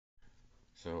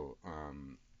So,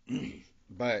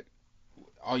 but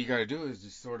all you got to do is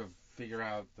just sort of figure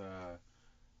out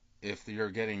if you're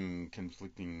getting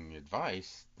conflicting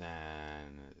advice,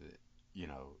 then you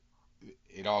know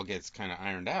it all gets kind of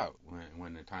ironed out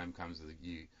when the time comes that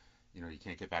you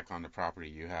can't get back on the property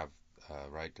you have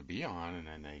right to be on, and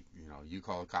then you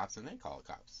call the cops and they call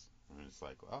the cops, and it's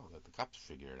like, well, let the cops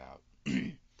figure it out,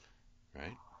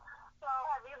 right? So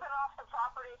have you been off the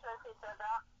property since he said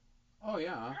that? Oh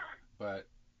yeah, but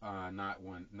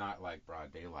not like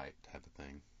broad daylight type of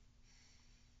thing.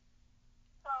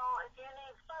 So if you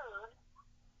need food,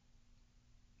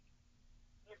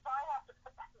 you probably have to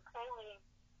pay me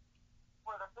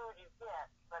for the food you get,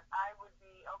 but I would be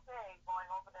okay going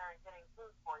over there and getting food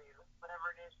for you,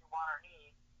 whatever it is you want or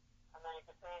need, and then you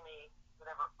can pay me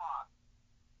whatever it costs.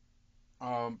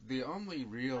 The only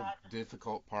real That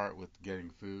difficult part with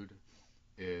getting food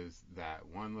is that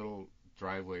one little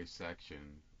driveway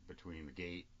section between the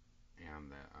gate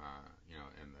and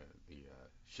the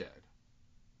shed,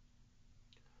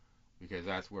 because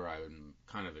that's where I'm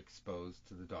kind of exposed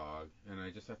to the dog, and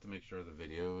I just have to make sure the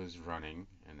video is running,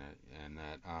 and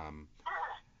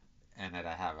that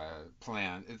I have a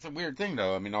plan. It's a weird thing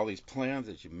though. I mean, all these plans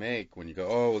that you make when you go,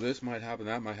 oh, this might happen,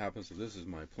 that might happen, so this is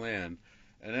my plan,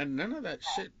 and then none of that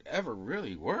shit ever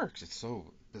really works. It's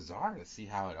so bizarre to see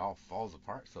how it all falls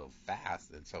apart so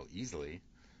fast and so easily.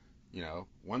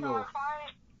 One so little. if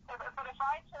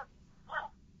I took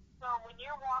so when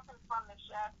you're walking from the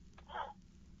shed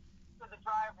to the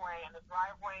driveway and the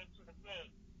driveway to the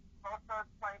gate, both those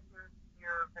places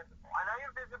you're visible. I know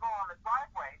you're visible on the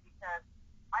driveway because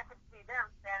I could see them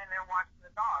standing there watching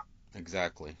the dog.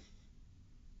 Exactly.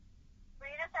 So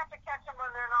you just have to catch them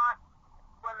when they're not.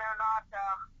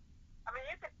 I mean,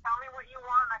 you could tell me what you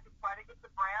want, and I could try to get the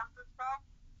brands and stuff,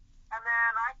 and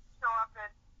then I can show up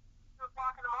at 2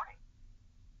 o'clock in the morning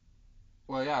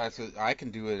Well, and yeah, get you. I can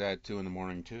do it at 2 in the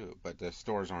morning too, but the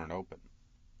stores aren't open.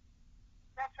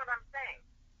 That's what I'm saying.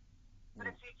 But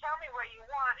if you tell me what you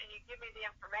want and you give me the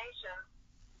information,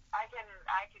 I can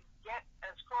get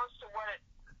as close to what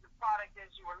the product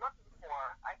is you were looking for.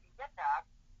 I can get that,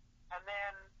 and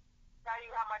then tell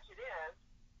you how much it is.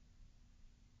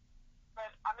 But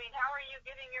I mean, how are you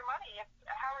getting your money? If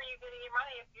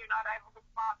you're not able to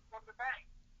go to the bank?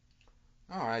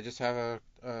 Oh, I just have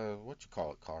a what you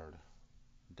call it card,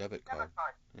 debit card. Debit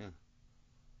card. Yeah.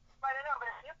 But I know, but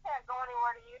if you can't go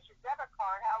anywhere to use your debit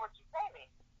card, how would you pay me?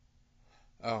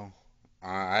 Oh,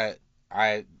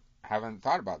 I haven't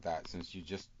thought about that since you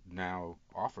just now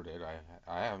offered it.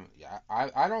 I haven't. Yeah,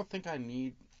 I don't think I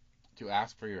need to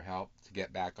ask for your help to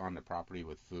get back on the property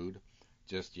with food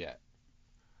just yet,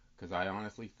 because I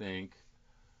honestly think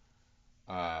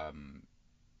um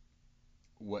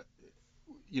what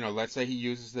let's say he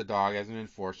uses the dog as an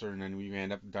enforcer, and then we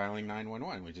end up dialing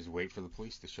 911. We just wait for the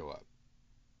police to show up.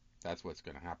 That's what's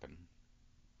going to happen.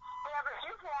 Yeah, but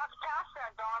you've walked past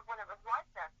that dog when it was like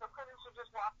that. So couldn't you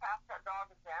just walk past that dog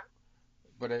again?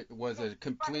 But it was Because a by the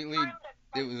completely time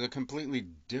that, it was a completely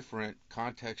different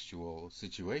contextual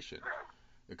situation.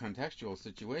 The contextual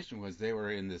situation was they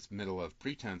were in this middle of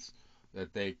pretense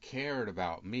that they cared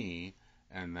about me,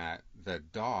 and that the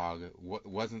dog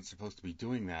wasn't supposed to be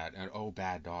doing that, and oh,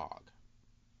 bad dog.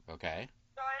 Okay.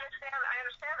 so I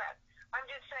understand that. I'm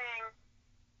just saying,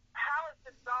 how is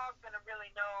the dog going to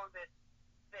really know that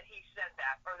he said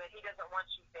that or that he doesn't want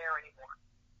you there anymore?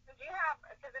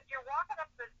 Because if you're walking up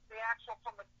the actual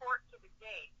from the court to the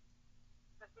gate,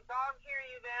 does the dog hear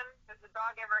you then? Does the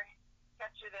dog ever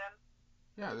catch you then?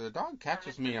 Yeah, the dog When catches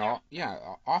it's in me there? all yeah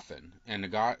often, and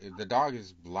the dog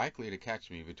is likely to catch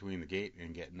me between the gate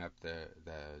and getting up the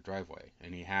driveway,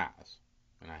 and he has,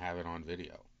 and I have it on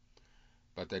video.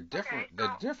 But the Okay, different so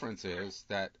the difference is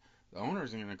that the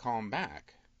owner's going to call him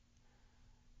back,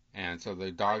 and so the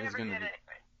I dog is never going to did be.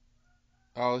 anything.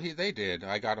 Oh, they did.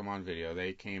 I got him on video.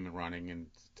 They came running and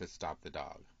to stop the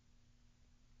dog.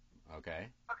 Okay.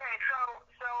 Okay,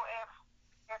 so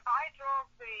if I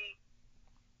drove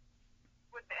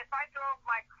if I drove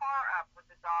my car up, would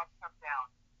the dog come down?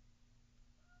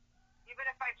 Even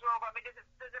if I drove, I mean, does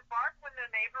it bark when the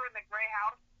neighbor in the gray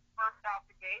house first out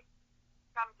the gate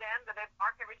comes in? Does it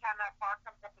bark every time that car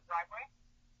comes up the driveway?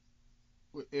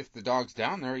 If the dog's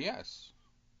down there, yes.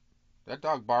 That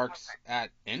dog barks Okay.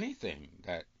 at anything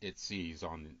that it sees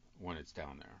on when it's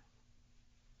down there.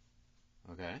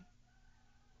 Okay.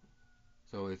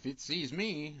 So if it sees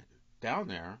me down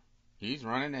there, he's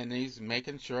running and he's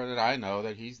making sure that I know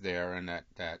that he's there, and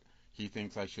that he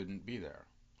thinks I shouldn't be there.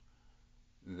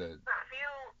 The So if you,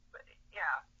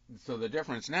 yeah. so the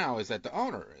difference now is that the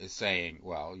owner is saying,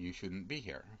 "Well, you shouldn't be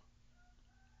here,"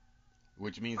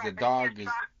 which means the Right, but he dog gets is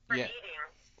stopped for yeah, eating.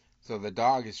 So the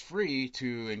dog is free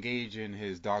to engage in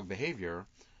his dog behavior,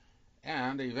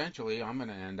 and eventually I'm going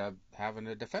to end up having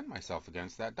to defend myself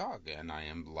against that dog, and I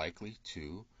am likely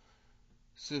to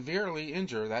severely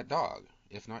injure that dog,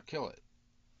 if not kill it.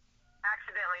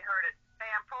 Accidentally heard it. Hey,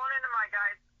 I'm pulling into my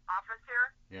guy's office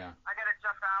here. Yeah. I gotta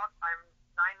jump out. I'm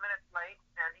 9 minutes late,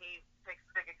 and he takes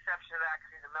big exception to that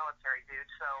because he's a military dude.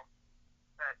 So,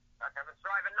 but like, I was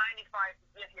driving 95 to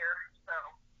get here. So,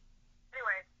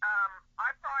 anyways,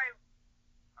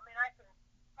 I can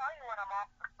tell you when I'm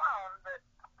off the phone, but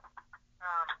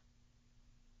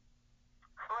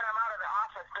when I'm out of the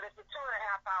office. But it's a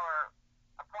 2.5 hour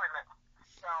appointment,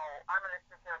 so I'm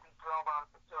just gonna be drilled on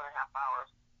for 2.5 hours.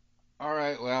 All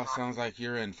right, well, sounds like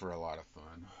you're in for a lot of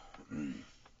fun.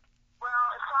 Well,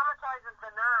 it traumatizes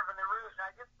the nerve and the root, and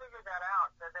I just figured that out.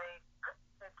 That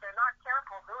if they're not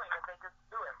careful doing it, they just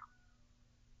do it.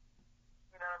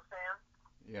 You know what I'm saying?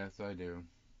 Yes, I do.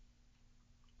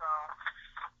 So,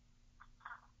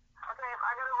 okay,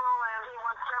 I gotta roll in. He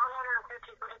wants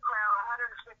 750 for the crown,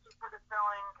 150 for the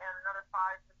filling, and another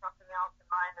 5 for something else in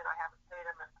mind that I haven't paid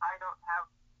him, and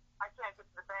I can't get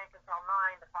to the bank until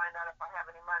 9 to find out if I have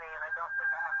any money, and I don't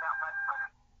think I have that much money.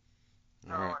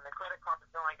 So, All right. and the credit card has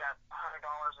only got $100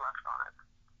 left on it.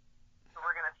 So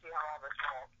we're gonna see how all this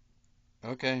rolls.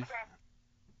 Okay. Okay.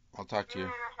 I'll talk to you.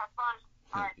 Later. Have fun.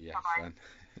 All right. Yeah, Bye-bye. fun.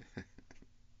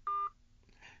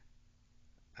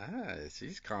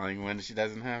 She's calling when she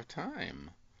doesn't have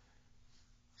time.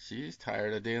 She's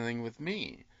tired of dealing with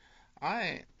me.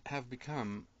 I have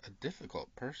become a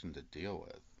difficult person to deal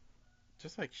with.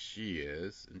 Just like she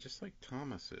is, and just like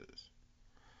Thomas is.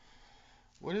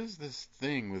 What is this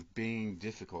thing with being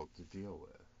difficult to deal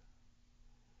with?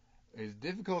 It's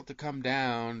difficult to come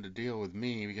down to deal with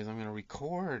me because I'm going to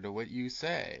record what you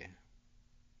say.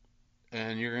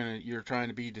 And you're trying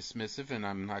to be dismissive, and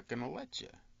I'm not going to let you.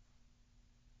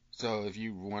 So if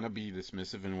you want to be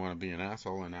dismissive and want to be an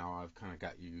asshole, and now I've kind of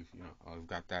got you, I've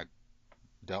got that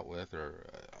dealt with, or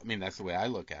I mean, that's the way I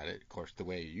look at it. Of course, the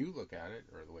way you look at it,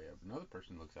 or the way another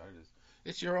person looks at it, is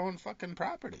it's your own fucking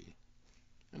property,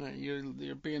 and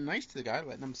you're being nice to the guy,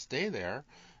 letting him stay there,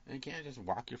 and you can't just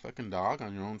walk your fucking dog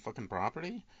on your own fucking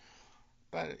property.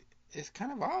 But it's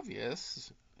kind of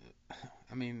obvious.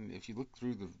 I mean, if you look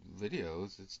through the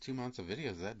videos, it's 2 months of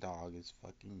videos. That dog is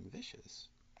fucking vicious.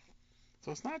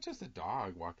 So it's not just a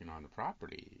dog walking on the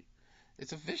property.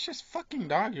 It's a vicious fucking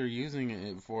dog. You're using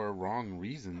it for wrong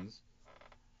reasons,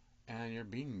 and you're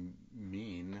being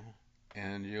mean,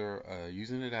 and you're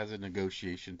using it as a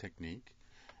negotiation technique,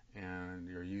 and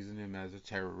you're using him as a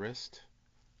terrorist.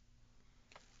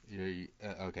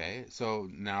 Okay, so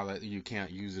now that you can't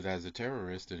use it as a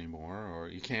terrorist anymore, or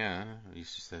you can, he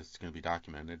says it's going to be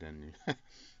documented, and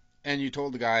and you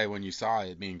told the guy when you saw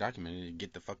it being documented,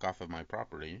 get the fuck off of my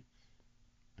property.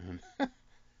 And as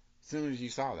soon as you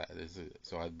saw that,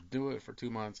 so I do it for 2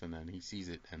 months, and then he sees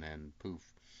it, and then poof,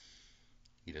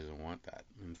 he doesn't want that.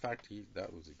 In fact,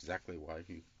 that was exactly why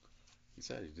he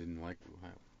said he didn't like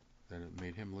that it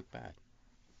made him look bad.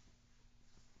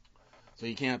 So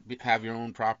you can't have your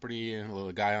own property and a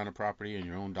little guy on a property and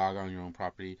your own dog on your own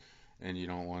property, and you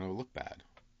don't want to look bad.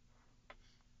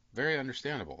 Very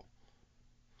understandable.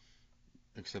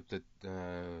 Except that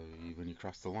when you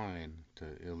cross the line to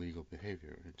illegal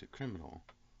behavior, into criminal,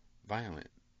 violent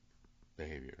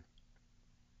behavior,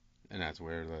 and that's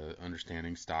where the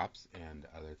understanding stops and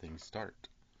other things start.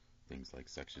 Things like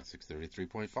Section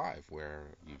 633.5,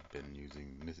 where you've been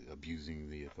abusing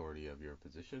the authority of your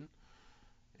position,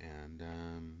 and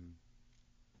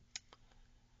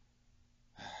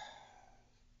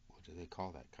what do they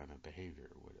call that kind of behavior?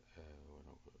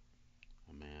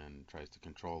 A man tries to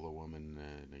control a woman,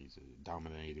 and he's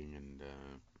dominating, and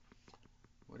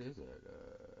what is it?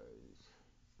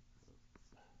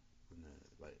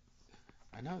 Like,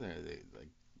 I know they like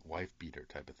wife beater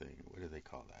type of thing. What do they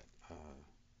call that?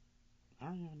 I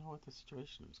don't even know what the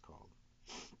situation is called.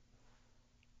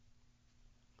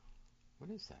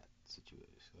 What is that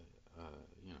situation?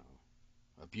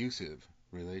 Abusive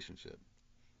relationship.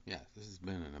 Yes, this has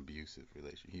been an abusive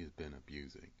relationship. He has been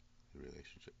abusing the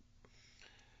relationship.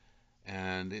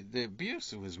 And the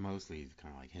abuse was mostly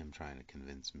kind of like him trying to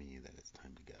convince me that it's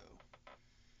time to go.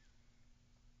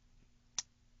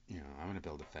 I'm going to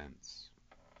build a fence.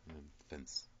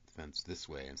 Fence this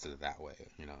way instead of that way.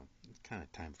 It's kind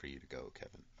of time for you to go,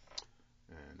 Kevin.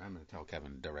 And I'm going to tell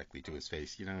Kevin directly to his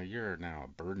face, you're now a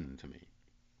burden to me.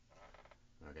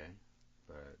 Okay?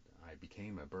 But I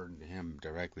became a burden to him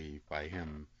directly by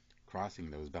him crossing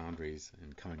those boundaries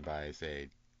and coming by, say,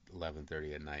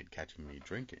 11:30 at night, catching me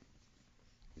drinking.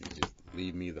 You just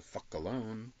leave me the fuck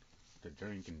alone. to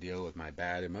drink and deal with my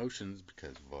bad emotions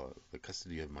because of the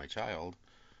custody of my child,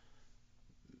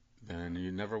 then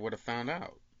you never would have found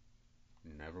out.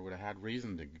 You never would have had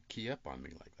reason to key up on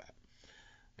me like that.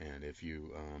 And if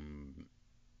you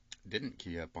didn't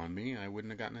key up on me, I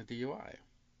wouldn't have gotten a DUI.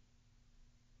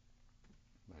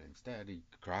 But instead, he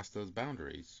crossed those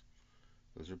boundaries.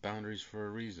 Those are boundaries for a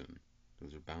reason.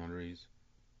 Those are boundaries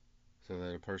so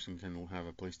that a person can have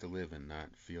a place to live and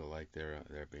not feel like they're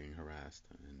being harassed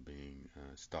and being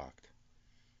stalked,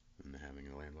 and having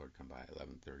a landlord come by at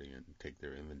 11:30 and take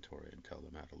their inventory and tell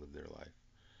them how to live their life.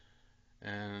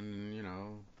 And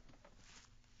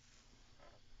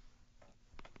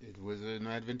it was an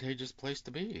advantageous place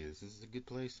to be. This is a good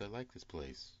place. I like this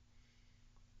place,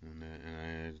 and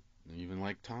I even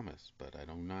like Thomas, but I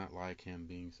do not like him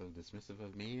being so dismissive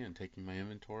of me and taking my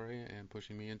inventory and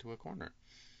pushing me into a corner.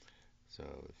 So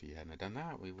if he hadn't done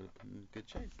that, we would have been in good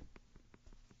shape.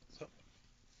 So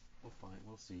we'll find.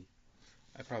 We'll see.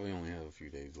 I probably only have a few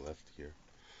days left here.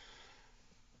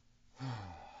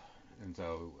 And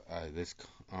so this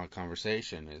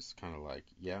conversation is kind of like,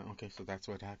 yeah, okay, so that's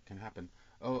what can happen.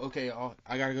 Oh, okay,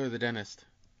 I gotta go to the dentist.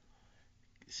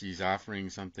 She's offering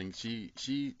something. She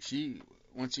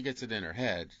once she gets it in her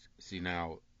head, see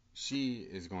now, she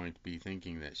is going to be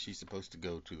thinking that she's supposed to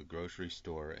go to the grocery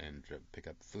store and pick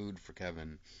up food for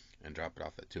Kevin and drop it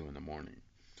off at 2 in the morning.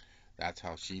 That's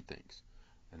how she thinks.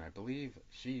 And I believe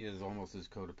she is almost as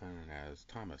codependent as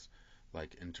Thomas,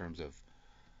 like in terms of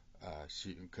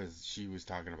because she was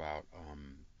talking about,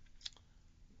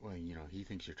 well, he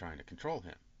thinks you're trying to control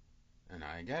him, and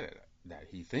I get it that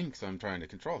he thinks I'm trying to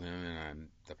control him, and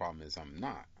the problem is I'm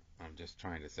not. I'm just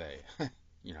trying to say,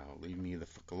 leave me the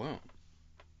fuck alone.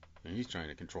 And he's trying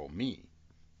to control me.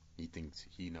 He thinks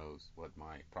he knows what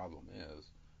my problem is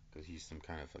because he's some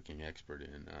kind of fucking expert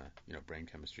in, brain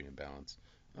chemistry and balance.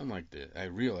 Unlike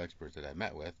the real experts that I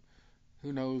met with,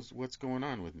 who knows what's going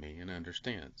on with me and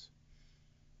understands,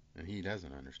 and he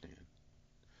doesn't understand.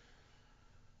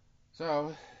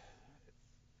 So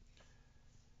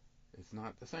it's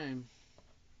not the same.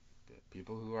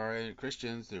 People who are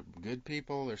Christians, they're good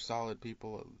people, they're solid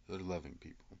people, they're loving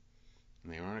people.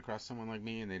 And they run across someone like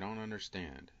me and they don't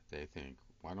understand. They think,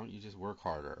 why don't you just work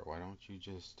harder? Why don't you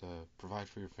just provide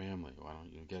for your family? Why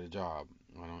don't you get a job?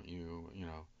 Why don't you,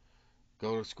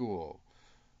 go to school?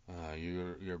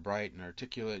 You're bright and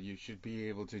articulate. You should be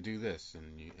able to do this.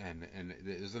 And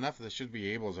there's enough of the should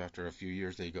be ables after a few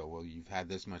years. They go, well, you've had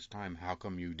this much time. How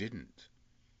come you didn't?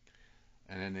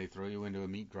 And then they throw you into a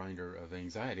meat grinder of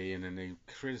anxiety, and then they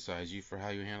criticize you for how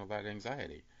you handle that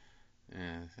anxiety.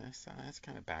 That's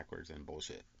kind of backwards and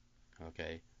bullshit.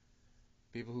 Okay,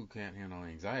 people who can't handle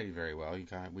anxiety very well,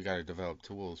 we got to develop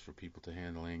tools for people to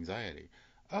handle anxiety.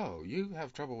 Oh, you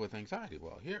have trouble with anxiety?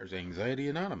 Well, here's Anxiety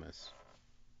Anonymous.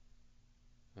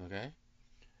 Okay,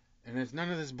 and it's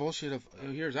none of this bullshit of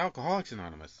here's Alcoholics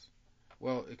Anonymous.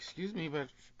 Well, excuse me, but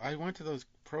I went to those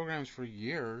programs for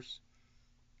years,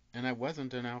 and I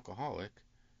wasn't an alcoholic,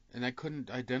 and I couldn't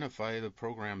identify the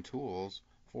program tools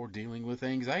for dealing with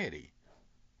anxiety,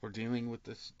 for dealing with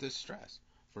this stress,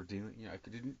 for dealing.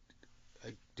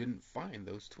 I didn't find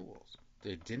those tools.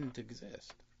 They didn't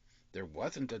exist. There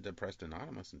wasn't a Depressed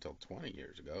Anonymous until 20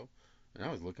 years ago, and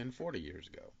I was looking 40 years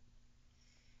ago.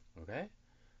 Okay,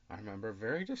 I remember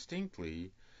very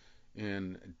distinctly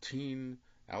in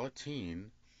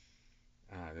Alateen.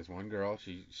 There's one girl.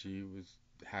 She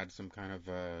had some kind of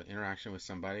interaction with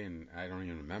somebody, and I don't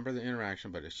even remember the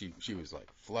interaction, but she was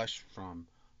like flush from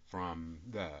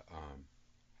the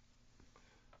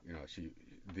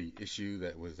the issue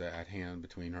that was at hand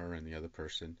between her and the other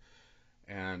person,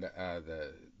 and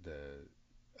the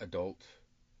adult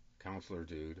counselor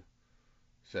dude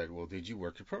said, "Well, did you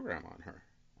work your program on her?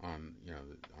 On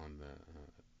on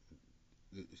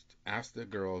asked the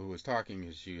girl who was talking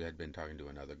because she had been talking to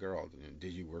another girl.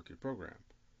 Did you work your program?"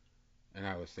 And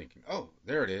I was thinking, oh,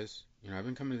 there it is. I've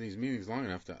been coming to these meetings long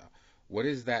enough to. What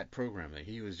is that program that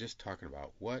he was just talking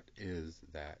about? What is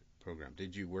that program?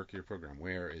 Did you work your program?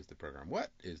 Where is the program? What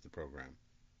is the program?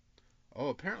 Oh,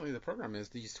 apparently the program is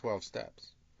these 12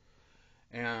 steps.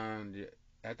 And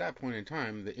at that point in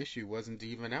time, the issue wasn't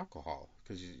even alcohol,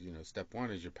 because step one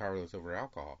is you're powerless over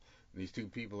alcohol. And these two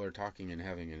people are talking and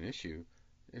having an issue,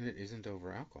 and it isn't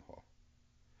over alcohol.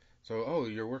 So, oh,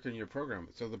 you're working your program.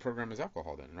 So the program is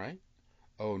alcohol then, right?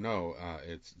 Oh no,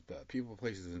 it's people,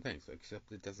 places, and things.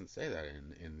 Except it doesn't say that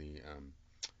in the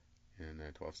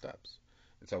 12 steps.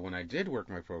 And so when I did work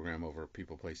my program over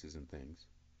people, places, and things,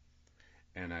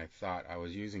 and I thought I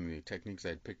was using the techniques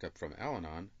I'd picked up from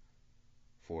Al-Anon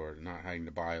for not having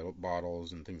to buy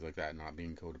bottles and things like that, not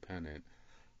being codependent,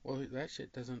 Well, that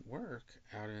shit doesn't work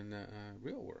out in the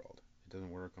real world. It doesn't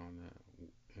work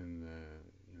in the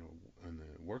in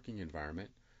the working environment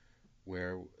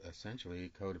where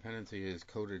essentially codependency is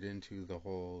coded into the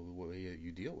whole way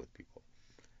you deal with people,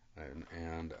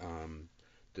 and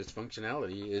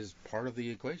dysfunctionality is part of the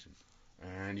equation.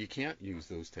 And you can't use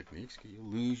those techniques. You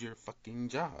lose your fucking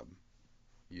job.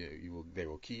 They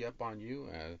will key up on you,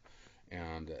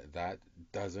 and that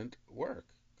doesn't work.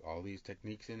 All these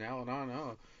techniques in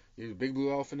Al-Anon, the big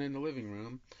blue elephant in the living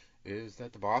room is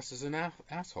that the boss is an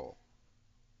asshole.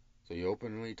 So you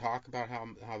openly talk about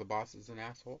how the boss is an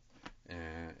asshole,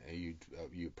 and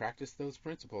you practice those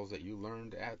principles that you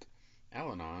learned at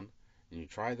Al-Anon, and you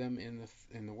try them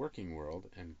in the working world,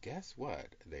 and guess what?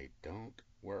 They don't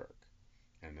work.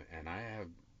 And I have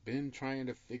been trying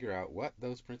to figure out what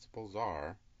those principles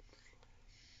are.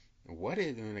 What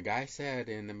is, when the guy said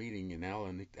in the meeting in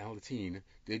Alateen,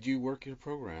 did you work your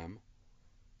program?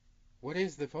 What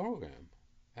is the program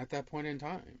at that point in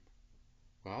time?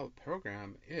 Well, the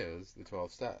program is the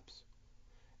 12 steps.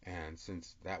 And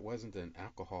since that wasn't an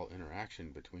alcohol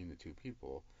interaction between the two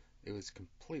people, it was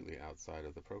completely outside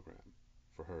of the program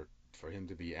for him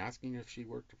to be asking if she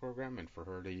worked a program and for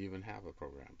her to even have a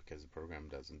program, because the program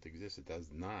doesn't exist. It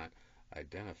does not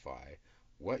identify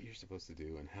what you're supposed to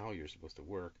do and how you're supposed to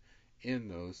work in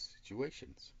those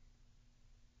situations.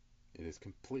 It is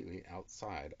completely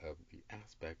outside of the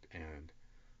aspect and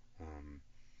um,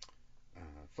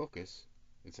 focus.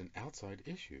 It's an outside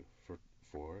issue for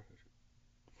for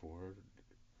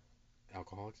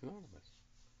Alcoholics Anonymous,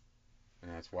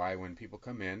 and that's why when people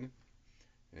come in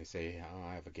and they say, "Oh,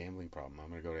 I have a gambling problem. I'm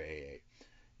going to go to AA,"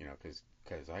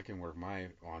 because I can work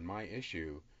on my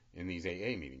issue in these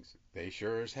AA meetings. They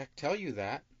sure as heck tell you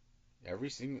that every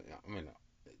single. I mean,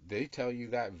 they tell you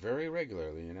that very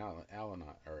regularly in Al-Anon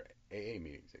or AA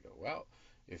meetings. They go, well,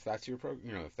 if that's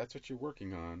if that's what you're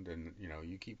working on, then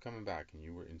you keep coming back, and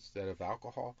instead of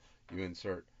alcohol, you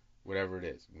insert whatever it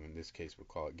is. In this case, we'll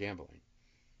call it gambling.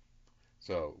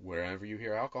 So wherever you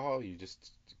hear alcohol, you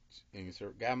just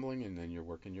insert gambling, and then you're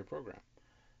working your program.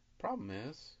 Problem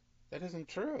is, that isn't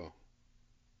true.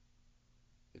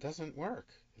 It doesn't work.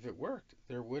 If it worked,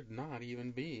 there would not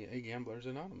even be a Gamblers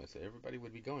Anonymous. Everybody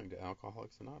would be going to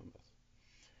Alcoholics Anonymous.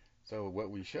 So what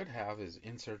we should have is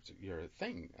insert your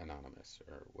thing anonymous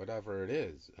or whatever it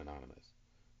is anonymous.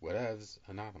 Whatevs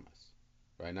anonymous.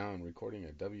 Right now I'm recording a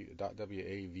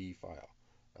 .wav file.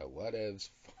 A whatevs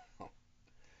file.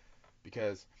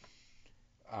 Because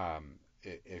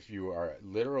if you are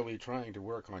literally trying to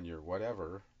work on your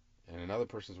whatever and another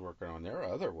person's working on their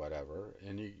other whatever,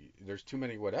 and there's too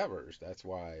many whatevers. That's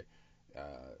why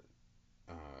uh,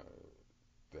 uh,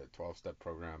 the 12-step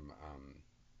program,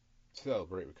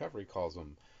 Celebrate Recovery, calls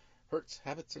them hurts,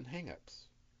 habits, and hangups.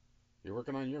 You're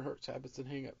working on your hurts, habits, and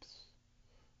hangups,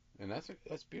 and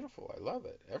that's beautiful. I love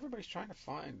it. Everybody's trying to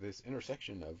find this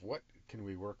intersection of what can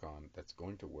we work on that's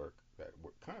going to work that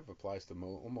kind of applies to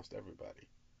almost everybody,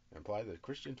 and apply the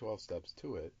Christian 12 steps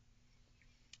to it.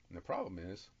 And the problem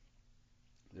is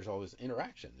there's all this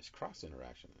interaction, this cross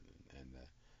interaction, and the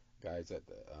guys at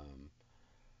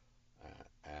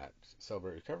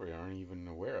Celebrate Recovery aren't even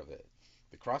aware of it.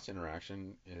 The cross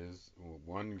interaction is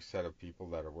one set of people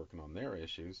that are working on their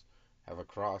issues have a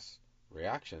cross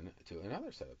reaction to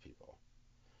another set of people.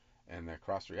 And that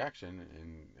cross reaction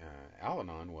in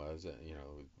Al-Anon was,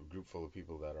 a group full of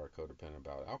people that are codependent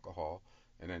about alcohol,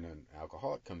 and then an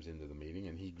alcoholic comes into the meeting,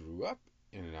 and he grew up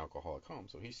in an alcoholic home,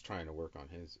 so he's trying to work on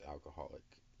his alcoholic,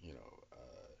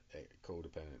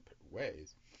 codependent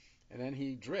ways, and then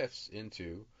he drifts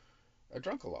into a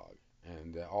drunkalog.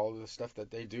 And all the stuff that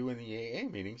they do in the AA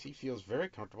meetings, he feels very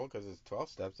comfortable because it's 12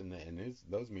 steps, and in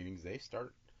those meetings, they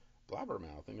start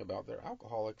blabbermouthing about their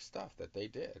alcoholic stuff that they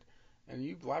did. And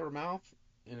you blabbermouth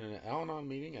in an Al-Anon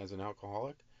meeting as an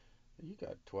alcoholic, and you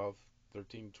got 12,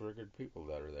 13 triggered people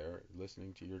that are there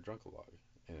listening to your drunkalog.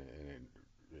 And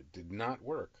it did not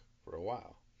work for a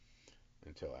while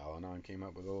until Al-Anon came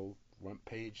up with a little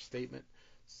one-page statement.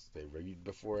 They read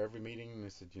before every meeting. They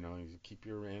said, you keep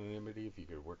your anonymity. If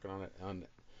you're working on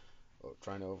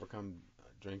trying to overcome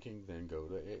drinking, then go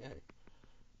to AA.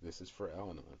 This is for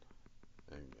Al-Anon,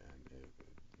 and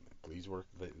please work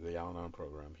the Al-Anon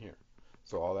program here.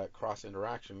 So all that cross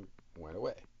interaction went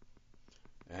away.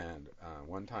 And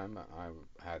one time I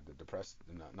had the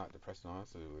not Depressed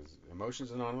Anonymous, it was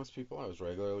Emotions Anonymous people. I was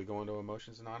regularly going to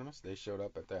Emotions Anonymous. They showed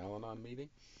up at the Al-Anon meeting.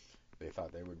 They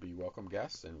thought they would be welcome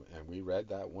guests, and we read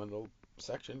that one little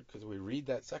section because we read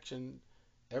that section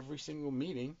every single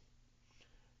meeting.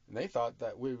 And they thought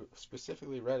that we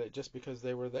specifically read it just because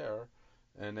they were there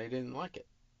and they didn't like it.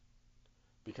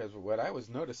 Because what I was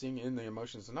noticing in the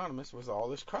Emotions Anonymous was all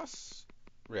this cross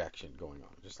reaction going on.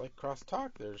 Just like cross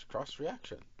talk, there's cross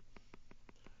reaction.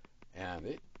 And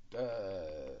it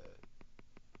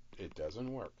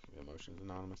doesn't work. Emotions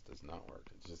Anonymous does not work.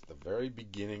 It's just the very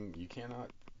beginning. You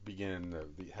cannot begin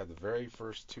have the very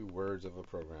first two words of a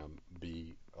program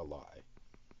be a lie,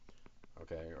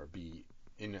 okay, or be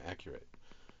inaccurate.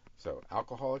 So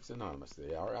Alcoholics Anonymous,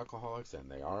 they are alcoholics and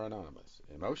they are anonymous.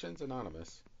 Emotions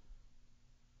Anonymous,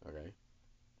 okay,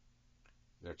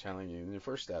 they're telling you in the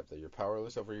first step that you're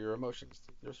powerless over your emotions.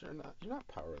 You're not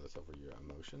powerless over your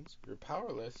emotions. You're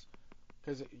powerless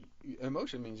because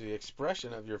emotion means the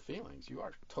expression of your feelings. You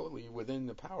are totally within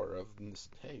the power of,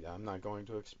 hey, I'm not going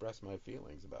to express my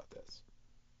feelings about this.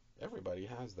 Everybody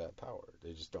has that power.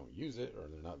 They just don't use it, or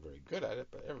they're not very good at it,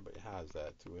 but everybody has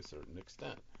that to a certain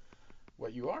extent.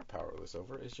 What you are powerless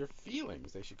over is your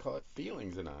feelings. They should call it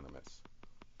Feelings Anonymous.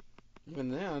 Even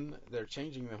then, they're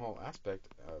changing the whole aspect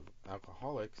of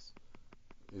alcoholics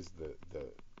is the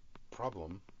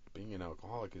problem. Being an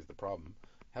alcoholic is the problem.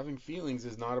 Having feelings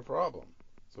is not a problem.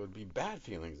 So it'd be Bad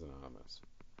Feelings Anonymous.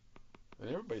 And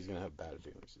everybody's going to have bad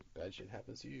feelings. If bad shit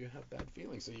happens to you, you have bad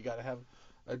feelings. So you got to have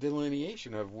a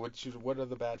delineation of what are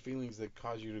the bad feelings that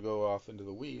cause you to go off into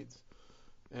the weeds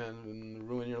and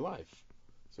ruin your life.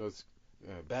 So it's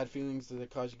bad feelings that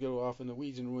cause you to go off in the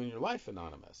weeds and ruin your life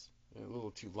Anonymous. A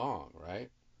little too long, right?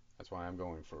 That's why I'm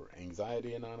going for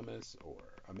Anxiety Anonymous or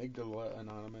Amygdala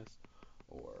Anonymous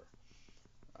or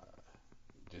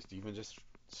just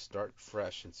start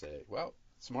fresh and say, well,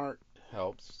 SMART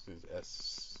helps, is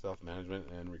self-management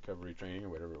and recovery training or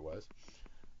whatever it was.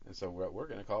 And so what we're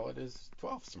going to call it is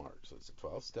 12 SMART. So it's a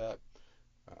 12-step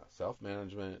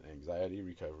self-management anxiety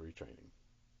recovery training.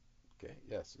 Okay,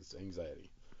 yes, it's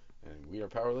anxiety. And we are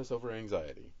powerless over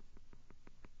anxiety.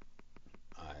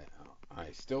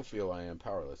 I still feel I am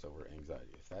powerless over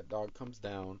anxiety. If that dog comes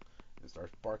down and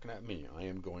starts barking at me, I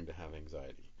am going to have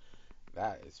anxiety.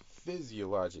 That is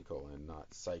physiological and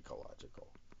not psychological.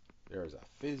 There is a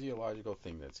physiological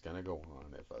thing that's going to go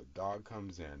on if a dog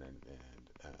comes in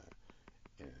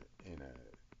in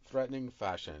a threatening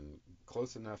fashion,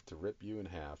 close enough to rip you in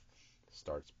half,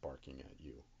 starts barking at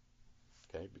you.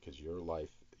 Okay, because your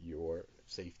life, your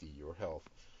safety, your health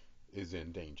is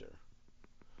in danger.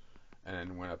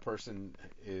 And when a person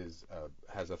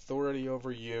has authority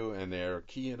over you and they're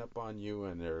keying up on you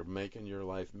and they're making your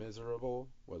life miserable,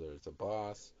 whether it's a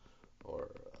boss or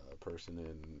a person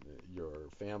in your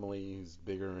family who's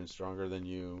bigger and stronger than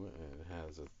you and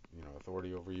has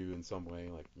authority over you in some way,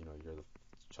 like you're the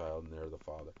child and they're the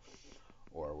father,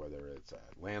 or whether it's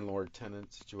a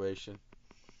landlord-tenant situation,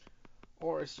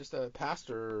 or it's just a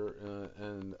pastor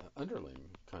and underling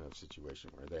kind of situation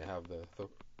where they have the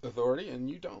authority and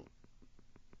you don't.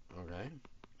 Okay?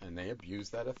 And they abuse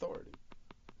that authority.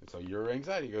 And so your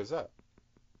anxiety goes up.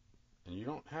 And you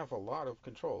don't have a lot of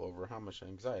control over how much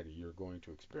anxiety you're going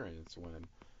to experience when,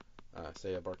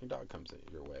 say, a barking dog comes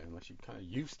your way, unless you're kind of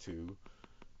used to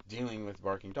dealing with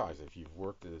barking dogs. If you've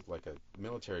worked as like a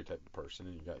military type of person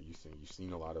and you've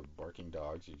seen a lot of barking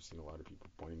dogs, you've seen a lot of people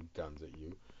pointing guns at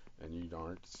you, and you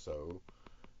aren't so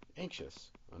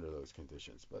anxious under those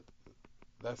conditions. But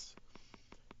that's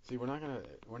See, we're not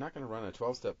gonna run a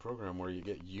 12-step program where you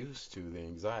get used to the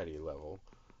anxiety level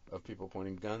of people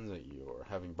pointing guns at you, or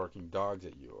having barking dogs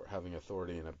at you, or having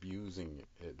authority and abusing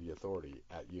the authority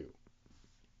at you.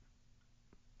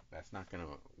 That's not gonna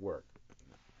work,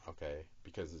 okay?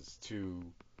 Because it's too.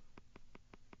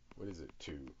 What is it?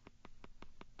 Too.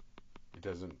 It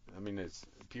doesn't. I mean, it's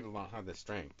people don't have the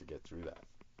strength to get through that.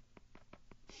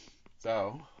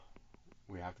 So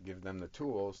we have to give them the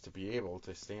tools to be able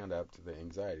to stand up to the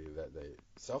anxiety that they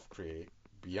self-create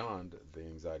beyond the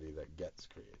anxiety that gets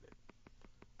created.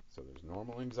 So there's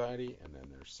normal anxiety and then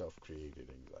there's self-created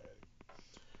anxiety.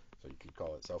 So you could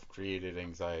call it Self-Created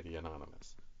Anxiety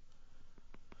Anonymous.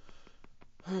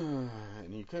 And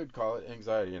you could call it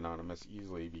Anxiety Anonymous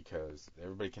easily because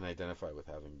everybody can identify with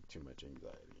having too much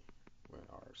anxiety. In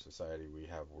our society, we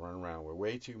run around with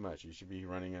way too much. You should be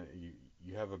running.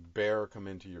 You have a bear come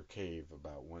into your cave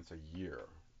about once a year,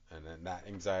 and then that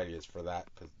anxiety is for that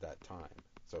time.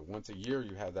 So once a year,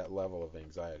 you have that level of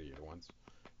anxiety, or once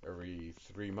every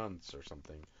 3 months or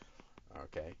something.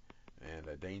 Okay, and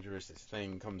a dangerous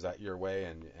thing comes at your way,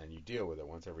 and you deal with it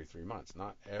once every 3 months,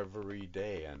 not every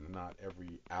day, and not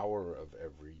every hour of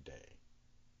every day.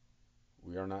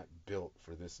 We are not built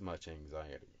for this much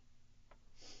anxiety.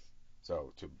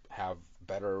 So to have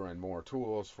better and more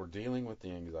tools for dealing with the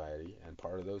anxiety, and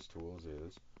part of those tools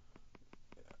is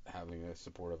having a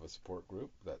support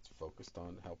group that's focused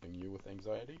on helping you with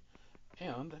anxiety,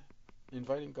 and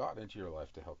inviting God into your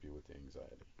life to help you with the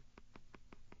anxiety.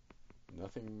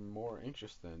 Nothing more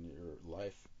anxious than your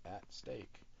life at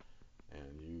stake,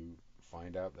 and you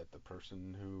find out that the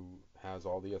person who has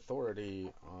all the authority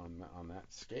on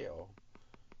that scale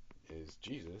is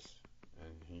Jesus,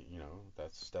 and he,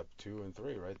 that's step 2 and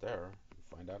 3 right there.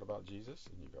 You find out about Jesus,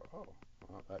 and you go, oh,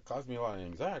 well, that caused me a lot of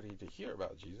anxiety to hear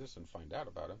about Jesus and find out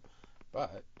about him.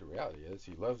 But the reality is,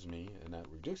 he loves me, and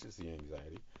that reduces the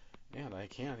anxiety, and I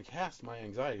can cast my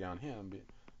anxiety on him.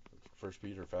 1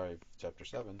 Peter 5, chapter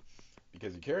 7,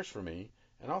 because he cares for me,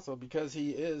 and also because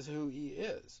he is who he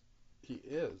is.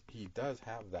 He does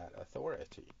have that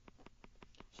authority.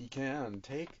 He can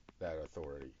take that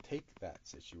authority, take that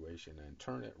situation, and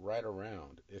turn it right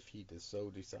around if he so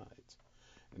decides.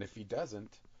 And if he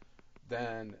doesn't,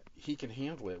 then he can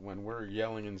handle it when we're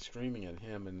yelling and screaming at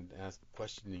him and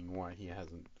questioning why he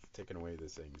hasn't taken away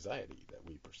this anxiety that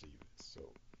we perceive as so,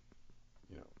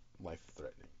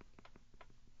 life-threatening.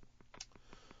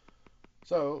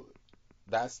 So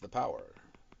that's the power.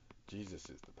 Jesus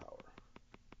is the power.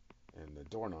 And the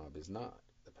doorknob is not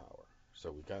the power.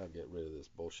 So we gotta get rid of this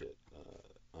bullshit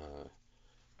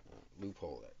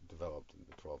loophole that developed in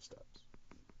the 12 steps.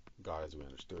 God as we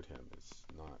understood him is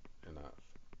not enough.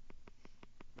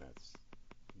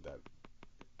 That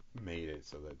made it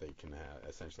so that they can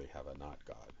essentially have a not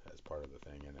God as part of the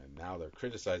thing. And then now they're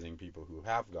criticizing people who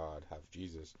have God, have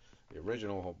Jesus. The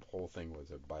original whole thing was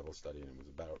a Bible study, and it was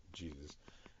about Jesus.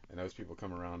 And those people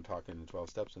come around talking in 12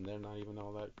 steps, and they're not even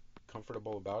all that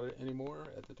comfortable about it anymore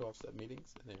at the 12-step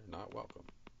meetings, and they're not welcome.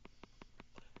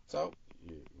 So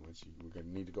we're going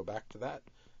to need to go back to that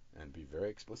and be very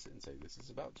explicit and say, this is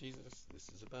about Jesus, this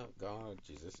is about God,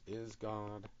 Jesus is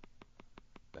God.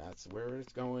 That's where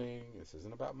it's going. This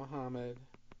isn't about Muhammad.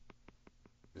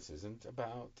 This isn't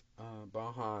about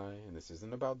Baha'i, and this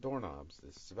isn't about doorknobs.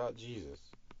 This is about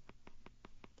Jesus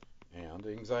and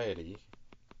anxiety,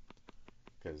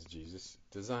 because Jesus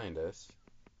designed us.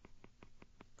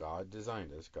 God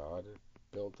designed us. God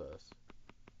built us.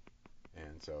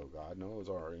 And so God knows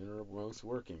our innermost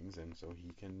workings, and so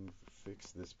he can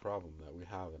fix this problem that we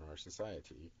have in our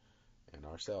society and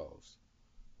ourselves,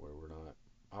 where we're not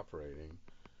operating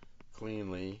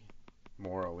cleanly,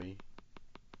 morally,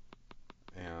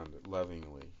 and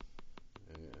lovingly.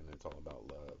 And it's all about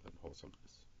love and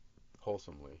wholesomeness.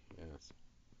 Wholesomely, yes.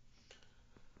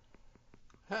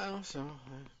 So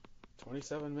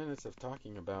 27 minutes of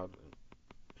talking about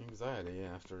anxiety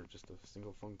after just a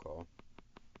single phone call.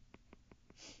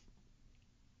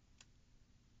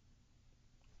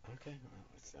 Okay,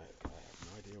 well, I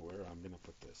have no idea where I'm going to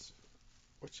put this.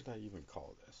 What should I even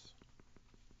call this?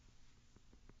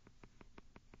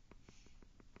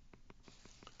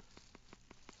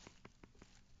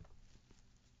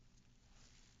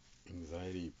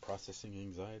 Anxiety, processing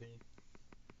anxiety?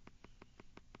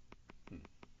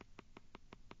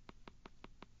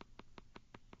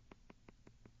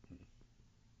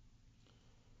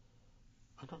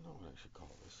 I don't know what I should call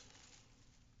this.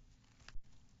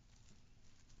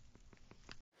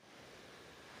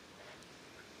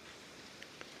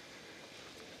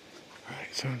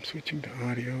 Alright, so I'm switching to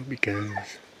audio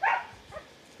because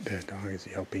the dog is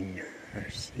yelping.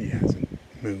 He hasn't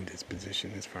moved his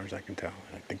position as far as I can tell.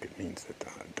 I think it means that the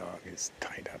dog is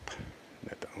tied up,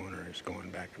 that the owner is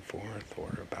going back and forth or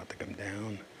about to come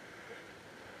down,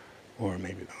 or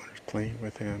maybe the owner's playing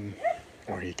with him,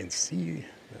 or he can see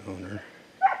the owner.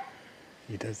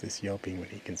 He does this yelping when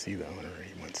he can see the owner.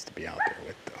 He wants to be out there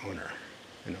with the owner,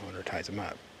 and the owner ties him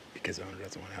up because the owner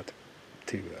doesn't want to have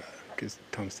to because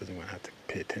Thomas doesn't want to have to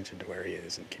pay attention to where he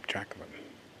is and keep track of him.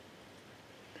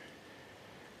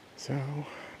 So,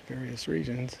 various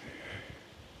reasons,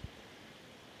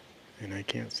 and I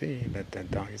can't see, but that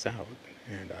dog is out,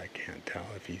 and I can't tell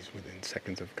if he's within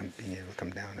seconds of being able to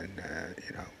come down and,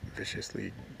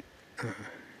 viciously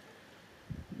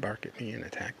bark at me and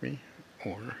attack me,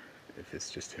 or if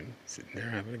it's just him sitting there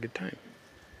having a good time.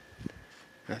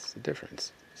 That's the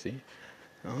difference, see?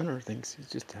 The owner thinks he's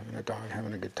just having a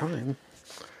good time,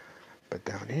 but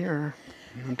down here,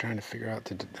 I'm trying to figure out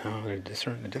how to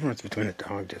discern the difference between a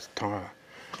dog just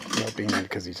yelping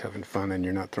because he's having fun and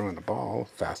you're not throwing the ball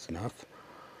fast enough,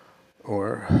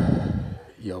 or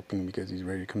yelping because he's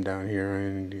ready to come down here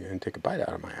and take a bite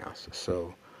out of my ass.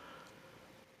 So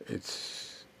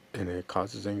it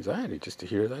causes anxiety just to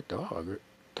hear that dog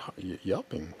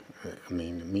yelping. I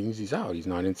mean, it means he's out. He's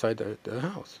not inside the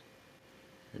house.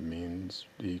 It means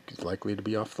he's likely to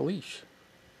be off the leash.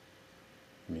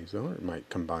 It means the owner might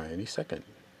come by any second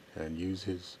and use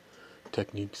his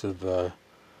techniques of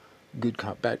good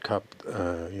cop, bad cop,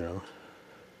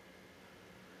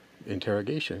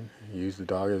 interrogation. Use the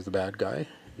dog as the bad guy,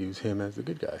 use him as the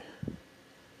good guy.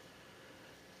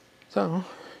 So,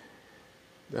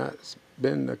 that's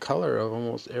been the color of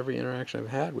almost every interaction I've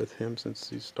had with him since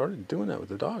he started doing that with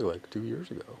the dog like 2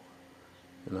 years ago.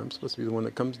 And I'm supposed to be the one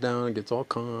that comes down and gets all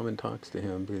calm and talks to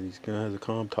him, because he's going to have a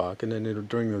calm talk, and then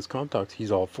during those calm talks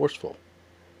he's all forceful.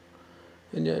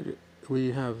 And yet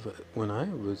we have, when I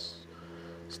was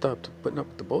stopped putting up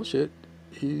with the bullshit,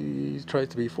 he tries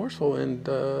to be forceful, and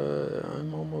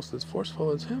I'm almost as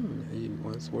forceful as him.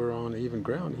 Once we're on even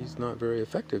ground, he's not very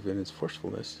effective in his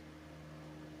forcefulness,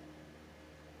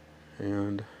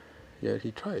 and yet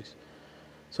he tries.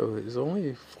 So his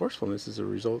only forcefulness is a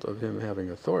result of him having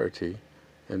authority,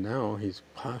 and now he's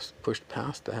pushed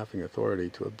past the having authority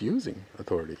to abusing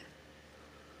authority.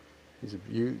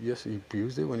 He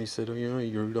abused it when he said,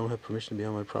 you don't have permission to be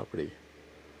on my property.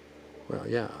 Well,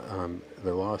 yeah,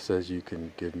 the law says you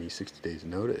can give me 60 days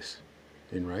notice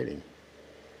in writing.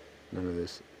 None of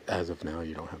this, as of now,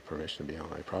 you don't have permission to be on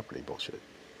my property bullshit.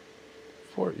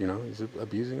 He's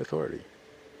abusing authority.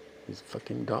 He's a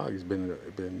fucking dog. He's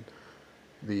been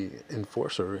the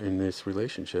enforcer in this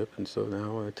relationship, and so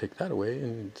now I take that away,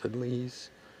 and suddenly he's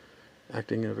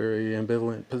acting in a very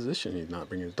ambivalent position. He's not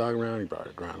bringing his dog around. He brought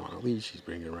it around on a leash. He's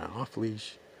bringing it around off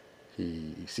leash.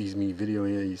 He sees me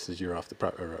videoing it. He says, "You're off the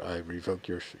or I revoke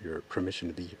your permission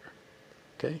to be here."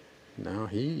 Okay? Now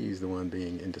he's the one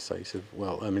being indecisive.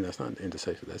 Well, I mean, that's not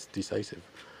indecisive. That's decisive,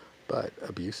 but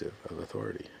abusive of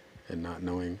authority and not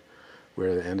knowing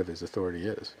where the end of his authority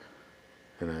is.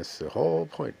 And that's the whole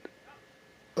point.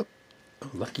 Oh,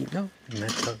 lucky no. And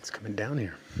that dog's coming down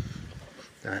here.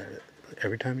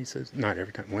 Every time he says, not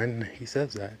every time, when he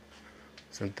says that,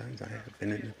 sometimes I have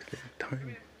been in a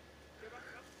time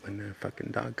when the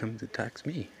fucking dog comes and attacks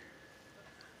me.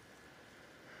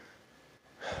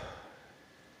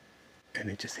 And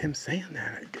it's just him saying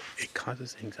that, it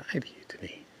causes anxiety to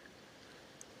me.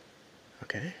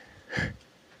 Okay?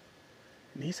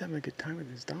 And he's having a good time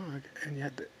with his dog, and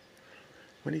yet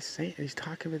when he's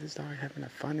talking with his dog, having a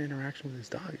fun interaction with his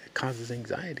dog, it causes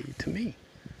anxiety to me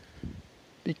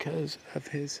because of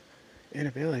his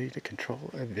inability to control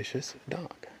a vicious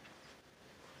dog.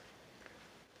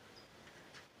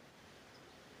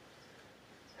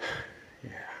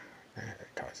 Yeah,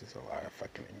 that causes a lot of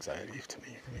fucking anxiety to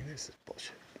me. I mean, this is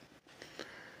bullshit.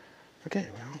 Okay,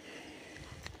 well,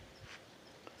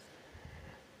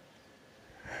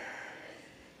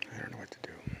 I don't know what to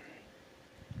do.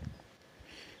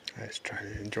 I just try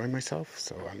to enjoy myself,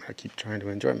 so I'm going to keep trying to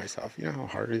enjoy myself. You know how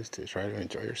hard it is to try to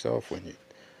enjoy yourself when you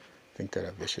think that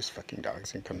a vicious fucking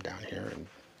dog's going to come down here and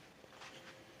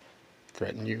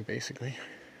threaten you, basically?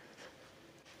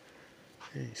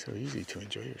 Hey, it's so easy to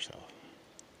enjoy yourself.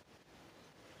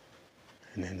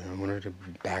 And then I wanted to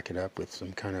back it up with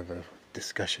some kind of a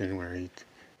discussion where he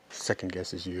second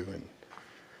guesses you and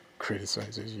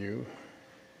criticizes you,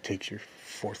 takes your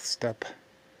fourth step,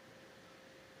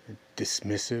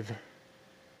 dismissive,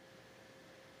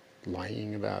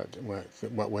 lying about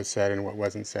what was said and what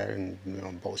wasn't said,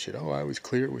 and bullshit. Oh, I was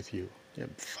clear with you. Yeah,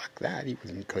 fuck that. He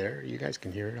wasn't clear. You guys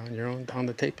can hear it on your own, on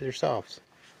the tape yourselves.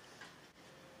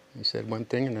 He said one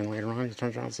thing, and then later on he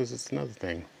turns around and says it's another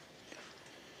thing.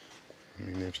 I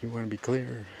mean, if you want to be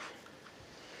clear,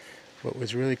 what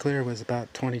was really clear was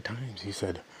about 20 times he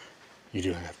said, "You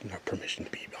do not have permission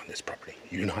to be on this property.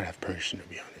 You do not have permission to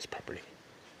be on this property."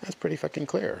 That's pretty fucking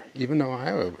clear. Even though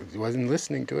I wasn't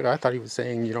listening to it, I thought he was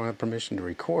saying you don't have permission to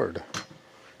record,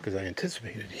 because I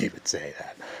anticipated he would say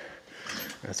that.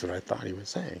 That's what I thought he was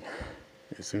saying.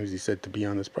 As soon as he said to be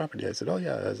on this property, I said, oh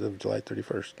yeah, as of July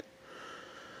 31st.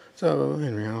 So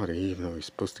in reality, even though he's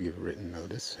supposed to give a written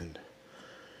notice and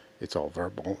it's all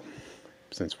verbal,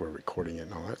 since we're recording it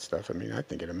and all that stuff, I mean, I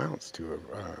think it amounts to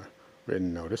a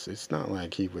written notice. It's not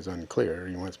like he was unclear.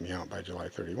 He wants me out by July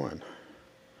 31.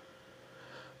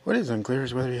 What is unclear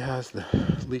is whether he has the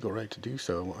legal right to do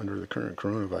so under the current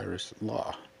coronavirus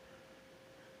law.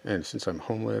 And since I'm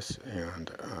homeless and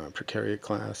precariat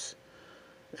class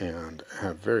and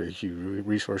have very few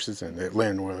resources, and the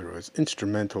landlord was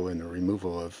instrumental in the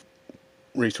removal of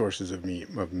resources of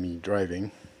me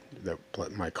driving,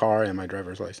 my car and my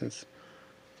driver's license.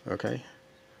 Okay?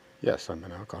 Yes, I'm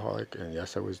an alcoholic, and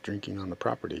yes, I was drinking on the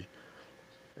property.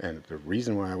 And the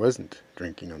reason why I wasn't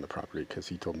drinking on the property, because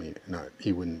he told me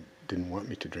didn't want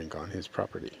me to drink on his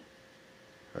property.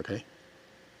 Okay?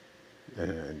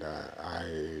 And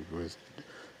I was,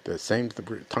 the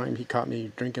time he caught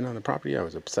me drinking on the property, I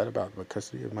was upset about the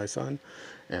custody of my son.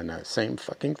 And that same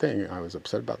fucking thing, I was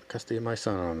upset about the custody of my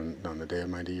son on the day of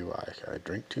my DUI. I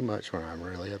drink too much when I'm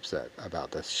really upset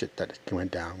about the shit that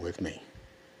went down with me.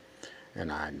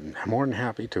 And I'm more than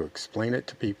happy to explain it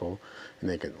to people, and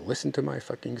they can listen to my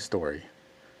fucking story.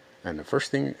 And the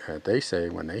first thing they say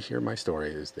when they hear my story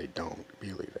is they don't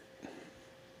believe it.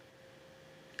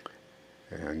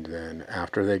 And then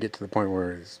after they get to the point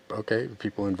where it's okay, the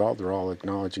people involved are all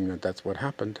acknowledging that that's what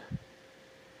happened,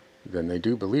 then they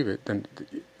do believe it. Then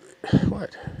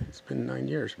what? It's been 9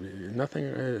 years.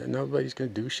 Nothing. Nobody's gonna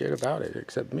do shit about it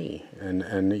except me.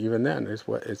 And even then, it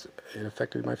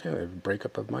affected my family. The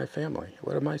breakup of my family.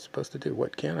 What am I supposed to do?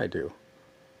 What can I do?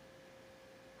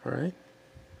 All right.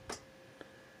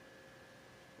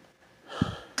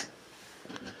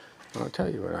 I'll tell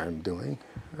you what I'm doing.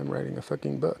 I'm writing a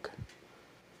fucking book.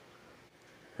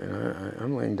 And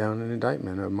I'm laying down an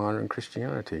indictment of modern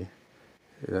Christianity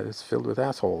that is filled with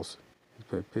assholes.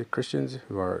 Christians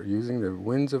who are using the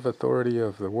winds of authority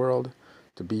of the world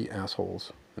to be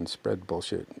assholes and spread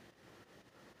bullshit.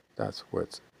 That's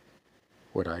what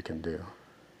I can do.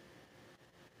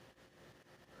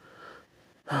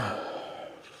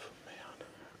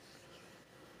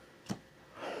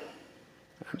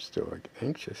 I'm still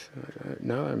anxious.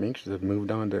 Now I'm anxious. I've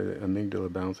moved on to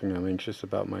amygdala bouncing. I'm anxious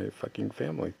about my fucking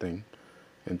family thing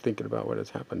and thinking about what has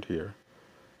happened here.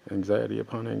 Anxiety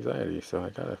upon anxiety. So I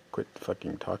gotta quit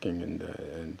fucking talking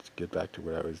and get back to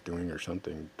what I was doing or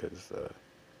something, because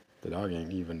the dog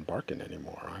ain't even barking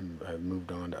anymore. I've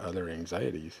moved on to other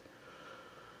anxieties.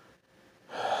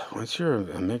 Once your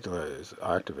amygdala is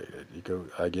activated,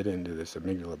 I get into this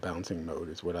amygdala bouncing mode,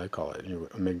 is what I call it.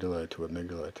 Amygdala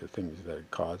to things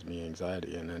that cause me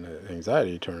anxiety, and then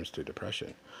anxiety turns to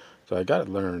depression. So I got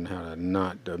to learn how to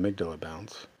not amygdala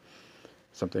bounce.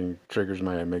 Something triggers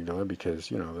my amygdala because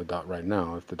the dog right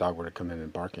now. If the dog were to come in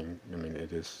and barking, I mean,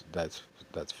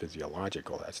 that's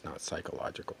physiological. That's not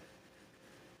psychological.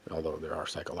 Although there are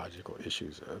psychological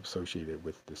issues associated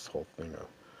with this whole thing of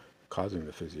causing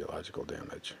the physiological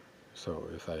damage. So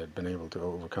if I had been able to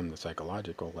overcome the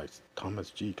psychological, like,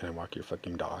 Thomas G, can I walk your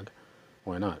fucking dog?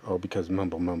 Why not? Oh, because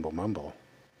mumble, mumble, mumble.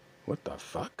 What the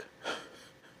fuck?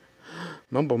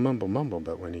 Mumble, mumble, mumble,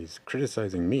 but when he's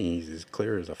criticizing me, he's as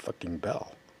clear as a fucking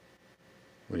bell.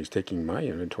 When he's taking my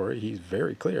inventory, he's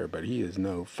very clear, but he is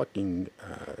no fucking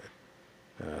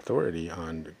authority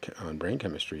on brain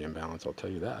chemistry imbalance, I'll tell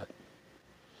you that.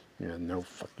 No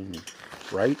fucking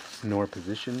right, nor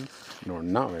position, nor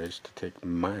knowledge to take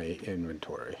my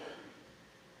inventory.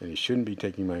 And he shouldn't be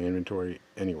taking my inventory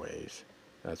anyways.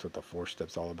 That's what the 4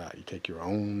 steps all about. You take your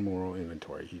own moral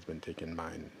inventory. He's been taking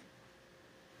mine.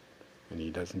 And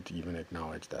he doesn't even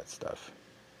acknowledge that stuff.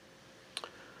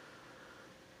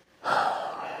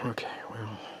 Okay,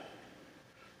 well,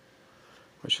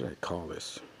 what should I call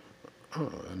this?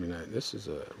 Oh, I mean, this is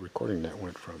a recording that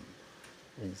went from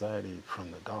anxiety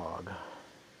from the dog.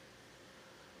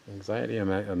 Anxiety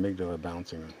amygdala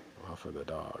bouncing off of the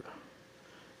dog.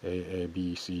 A,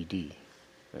 B, C, D.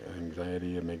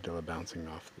 Anxiety amygdala bouncing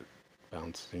off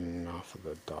of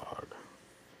the dog.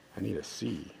 I need a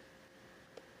C.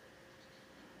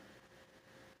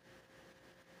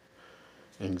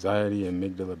 Anxiety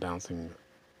amygdala bouncing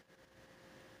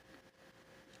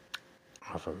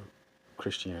off of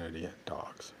Christianity and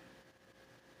dogs.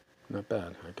 Not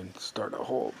bad. I can start a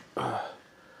whole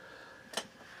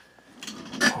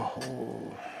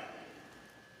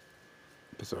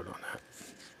episode on that.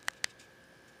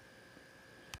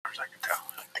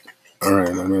 Alright,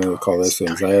 I'm going to call this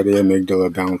Anxiety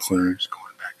Amygdala Bouncing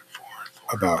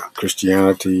about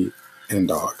Christianity and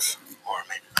dogs.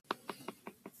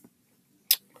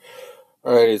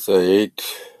 Alright, it's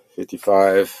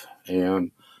 8:55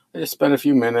 a.m. I just spent a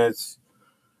few minutes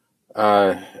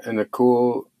in the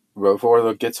cool, before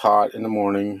it gets hot in the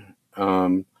morning.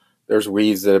 There's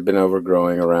weeds that have been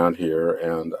overgrowing around here,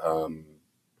 and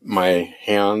my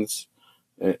hands,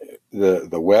 the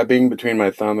webbing between my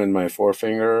thumb and my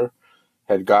forefinger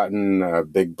had gotten a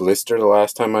big blister the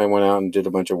last time I went out and did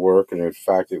a bunch of work, and in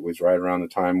fact it was right around the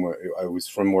time where I was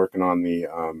from working on the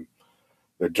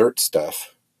dirt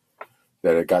stuff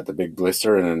that it got the big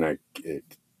blister, and then it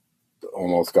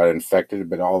almost got infected.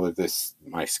 But all of this,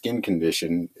 my skin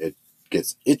condition, it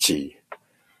gets itchy,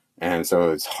 and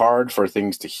so it's hard for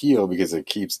things to heal because it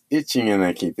keeps itching, and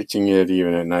I keep itching it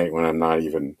even at night when I'm not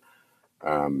even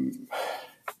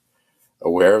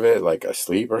aware of it, like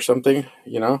asleep or something,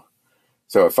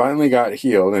 So it finally got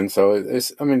healed, and so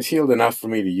it's healed enough for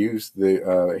me to use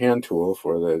the hand tool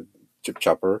for the chip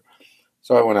chopper.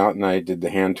 So I went out and I did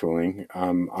the hand tooling.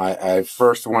 I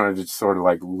first wanted to sort of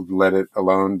like let it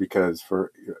alone, because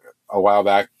for a while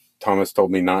back, Thomas told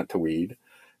me not to weed,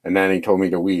 and then he told me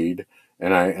to weed,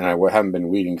 and I haven't been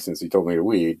weeding since he told me to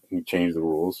weed. He changed the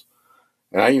rules,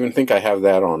 and I even think I have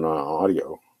that on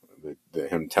audio.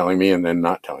 him telling me and then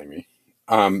not telling me.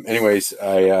 Anyways,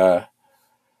 and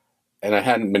I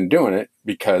hadn't been doing it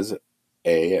because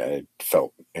A, I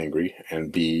felt angry,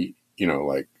 and B,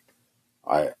 like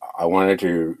I wanted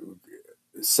to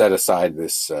set aside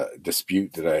this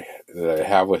dispute that I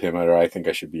have with him, or I think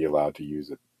I should be allowed to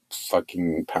use a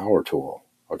fucking power tool,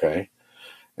 okay?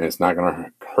 And it's not going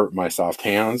to hurt my soft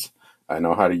hands. I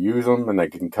know how to use them, and I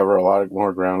can cover a lot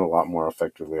more ground a lot more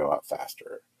effectively, a lot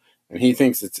faster. And he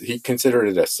thinks he considered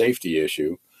it a safety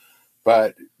issue,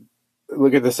 but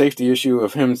look at the safety issue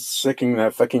of him sicking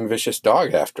that fucking vicious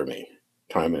dog after me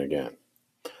time and again.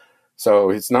 So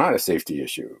it's not a safety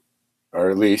issue, or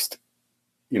at least,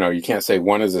 you can't say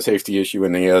one is a safety issue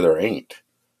and the other ain't.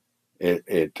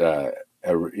 It's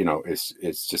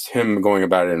just him going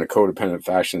about it in a codependent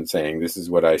fashion, saying this is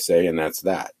what I say and that's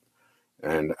that.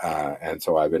 And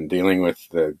so I've been dealing with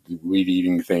the weed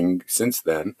eating thing since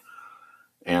then,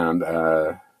 and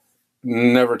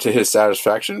never to his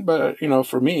satisfaction. But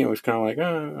for me, it was kind of like,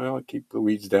 I'll keep the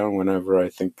weeds down whenever I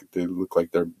think they look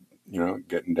like they're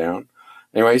getting down.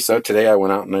 Anyway, so today I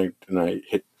went out and I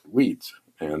hit weeds,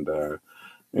 and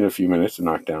in a few minutes I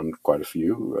knocked down quite a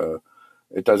few.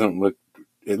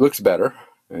 It looks better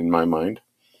in my mind.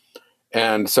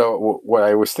 And so what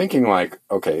I was thinking, like,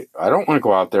 okay, I don't want to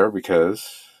go out there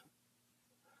because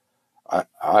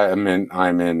I'm in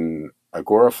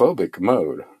agoraphobic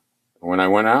mode. When I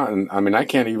went out, and I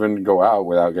can't even go out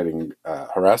without getting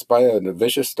harassed by a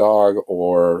vicious dog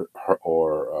or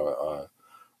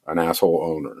an asshole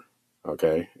owner.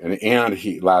 Okay, and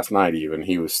he last night even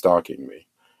he was stalking me,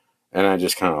 and I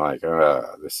just kind of like,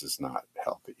 this is not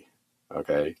healthy.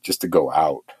 Okay, just to go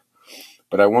out.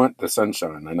 But I want the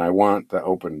sunshine, and I want the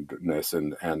openness,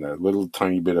 and a little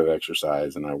tiny bit of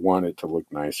exercise, and I want it to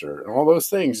look nicer, and all those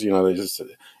things,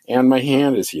 and my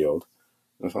hand is healed.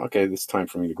 I thought, okay, it's time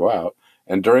for me to go out.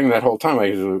 And during that whole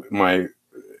time, my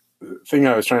thing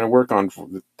I was trying to work on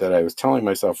that I was telling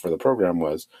myself for the program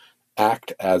was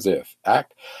act as if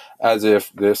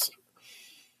this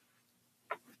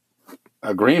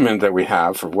agreement that we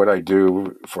have for what I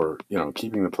do for,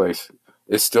 keeping the place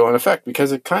is still in effect,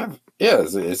 because it kind of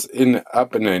is. It's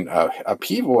up in an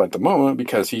upheaval at the moment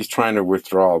because he's trying to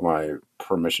withdraw my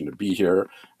permission to be here,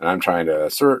 and I'm trying to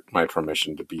assert my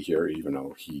permission to be here, even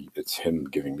though it's him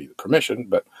giving me the permission.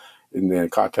 But in the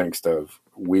context of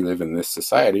we live in this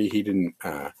society, he didn't,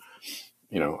 I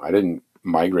didn't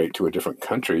migrate to a different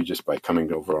country just by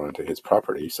coming over onto his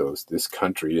property. So it's this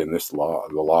country and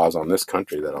the laws on this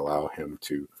country that allow him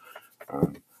to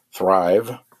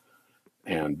thrive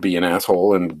and be an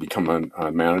asshole and become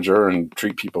a manager and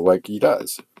treat people like he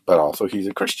does. But also he's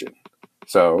a Christian.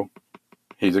 So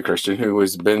he's a Christian who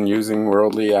has been using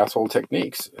worldly asshole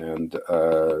techniques, and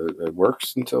it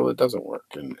works until it doesn't work.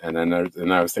 And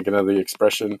then I was thinking of the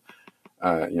expression,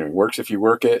 it works if you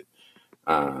work it,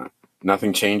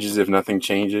 nothing changes if nothing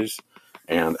changes,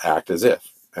 and act as if.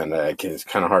 And it's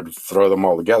kind of hard to throw them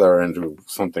all together into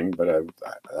something, but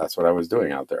that's what I was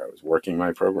doing out there. I was working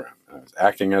my program. I was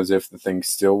acting as if the things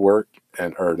still work,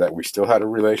 or that we still had a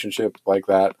relationship like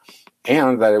that,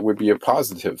 and that it would be a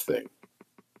positive thing.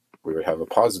 We would have a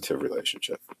positive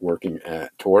relationship, working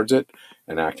towards it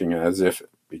and acting as if,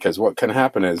 because what can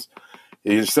happen is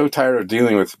you're so tired of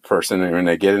dealing with a person, and when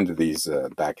they get into these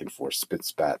back and forth spit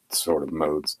spat sort of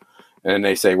modes, and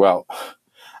they say, well,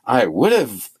 I would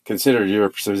have considered your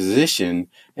position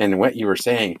and what you were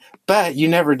saying, but you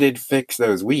never did fix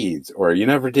those weeds, or you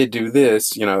never did do this.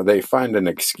 They find an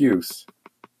excuse,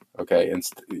 okay, and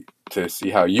to see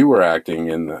how you were acting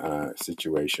in the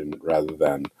situation rather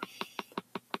than,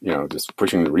 just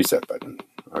pushing the reset button,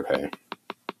 okay.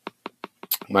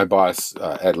 My boss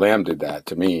at Lamb did that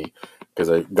to me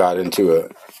because I got into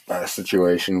a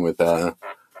situation with the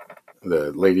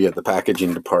lady at the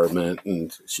packaging department,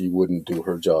 and she wouldn't do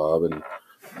her job, and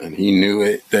he knew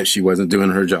it, that she wasn't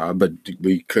doing her job, but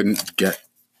we couldn't get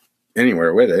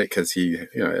anywhere with it because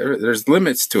there's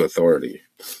limits to authority.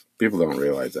 People don't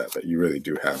realize that, but you really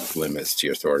do have limits to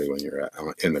your authority when you're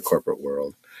in the corporate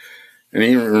world. And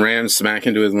he ran smack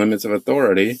into his limits of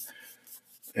authority.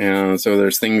 And so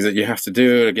there's things that you have to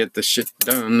do to get the shit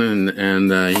done,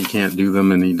 and he can't do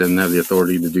them, and he doesn't have the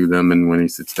authority to do them. And when he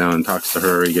sits down and talks to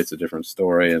her, he gets a different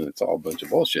story, and it's all a bunch of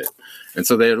bullshit. And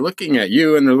so they're looking at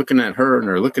you, and they're looking at her, and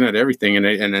they're looking at everything, and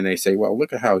then they say, well,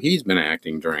 look at how he's been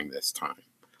acting during this time.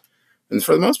 And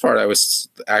for the most part, I was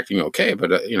acting okay,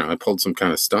 but I pulled some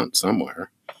kind of stunt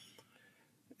somewhere.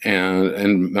 And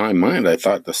in my mind, I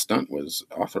thought the stunt was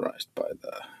authorized by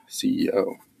the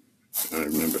CEO. I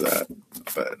remember that,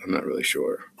 but I'm not really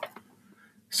sure.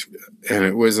 And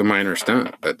it was a minor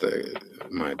stunt, but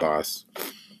my boss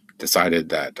decided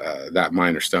that that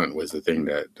minor stunt was the thing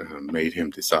that made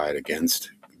him decide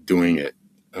against doing it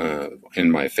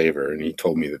in my favor. And he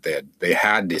told me that they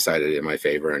had decided in my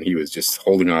favor, and he was just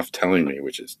holding off telling me,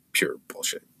 which is pure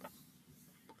bullshit.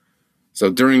 So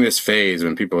during this phase,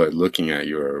 when people are looking at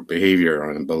your behavior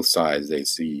on both sides, they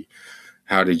see,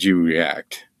 how did you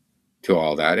react to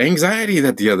all that anxiety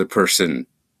that the other person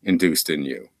induced in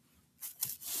you?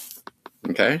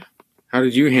 Okay? How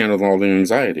did you handle all the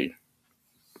anxiety?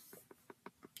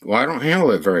 Well, I don't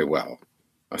handle it very well.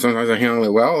 Sometimes I handle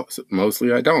it well,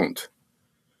 mostly I don't.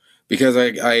 Because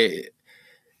I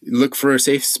look for a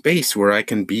safe space where I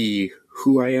can be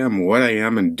who I am, what I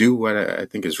am, and do what I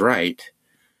think is right,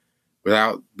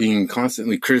 without being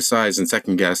constantly criticized and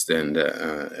second-guessed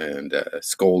and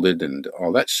scolded and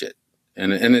all that shit.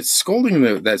 And it's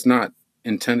scolding that's not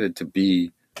intended to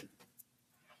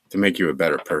make you a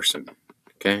better person,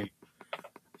 okay?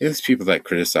 These people that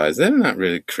criticize, they're not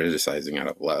really criticizing out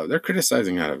of love. They're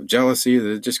criticizing out of jealousy.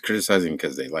 They're just criticizing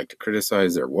because they like to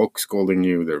criticize. They're woke scolding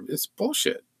you. It's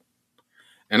bullshit.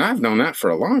 And I've known that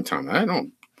for a long time. I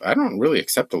don't really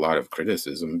accept a lot of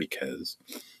criticism because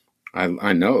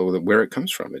I know that where it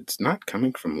comes from. It's not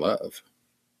coming from love.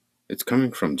 It's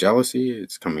coming from jealousy.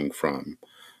 It's coming from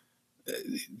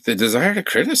the desire to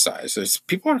criticize.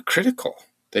 People are critical.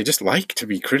 They just like to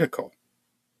be critical.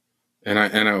 And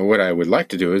what I would like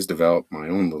to do is develop my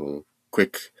own little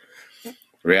quick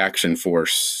reaction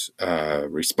force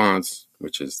response,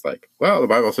 which is like, well, the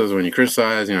Bible says when you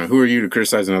criticize, who are you to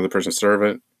criticize another person's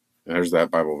servant? There's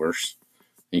that Bible verse.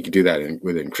 You can do that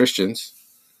within Christians.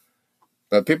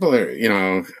 But people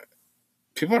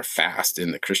are fast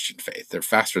in the Christian faith. They're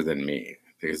faster than me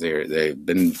because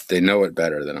they know it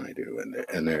better than I do,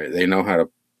 and they know how to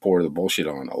pour the bullshit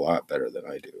on a lot better than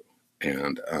I do,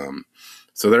 and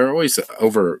so they're always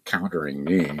over countering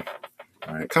me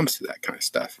when it comes to that kind of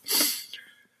stuff.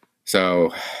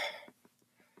 So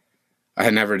I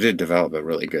never did develop a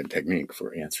really good technique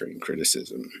for answering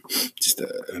criticism. Just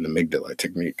an amygdala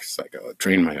technique. It's like I'll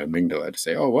train my amygdala to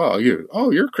say, "Oh well,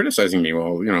 you're criticizing me.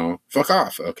 Well, fuck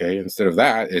off." Okay. Instead of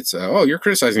that, it's "Oh, you're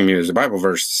criticizing me. There's a Bible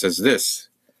verse that says this.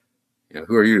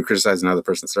 Who are you to criticize another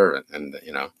person's servant?" And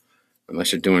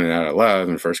unless you're doing it out of love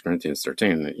in 1 Corinthians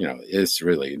 13, it's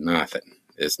really nothing.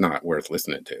 It's not worth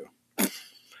listening to.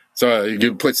 So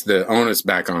it puts the onus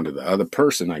back onto the other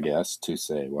person, I guess, to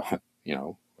say, well,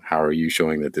 how are you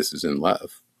showing that this is in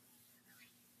love?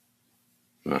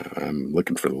 I'm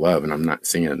looking for the love, and I'm not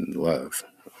seeing love.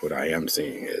 What I am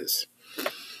seeing is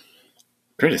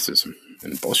criticism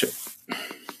and bullshit.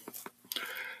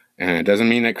 And it doesn't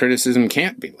mean that criticism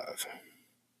can't be love.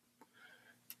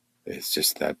 It's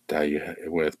just that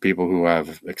with people who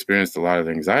have experienced a lot of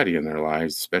anxiety in their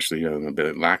lives, especially on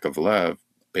the lack of love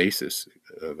basis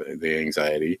of the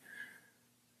anxiety,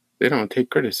 they don't take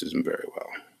criticism very well.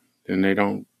 And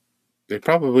they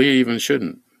probably even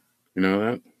shouldn't. You know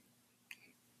that?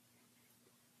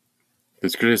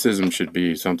 Because criticism should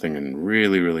be something in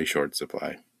really, really short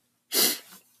supply.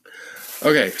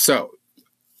 Okay, so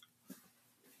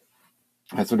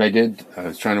that's what I did. I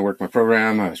was trying to work my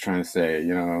program. I was trying to say,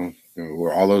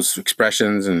 were all those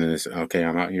expressions, and it's, okay,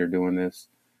 I'm out here doing this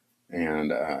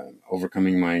and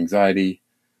overcoming my anxiety,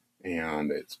 and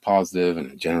it's positive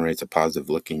and it generates a positive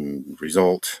looking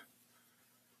result.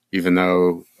 Even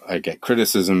though I get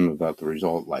criticism about the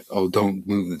result, like, oh, don't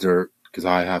move the dirt because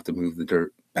I have to move the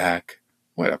dirt back.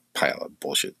 What a pile of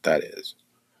bullshit that is.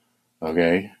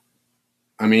 Okay?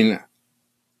 I mean,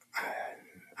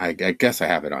 I guess I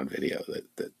have it on video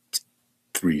that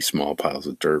 3 small piles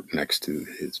of dirt next to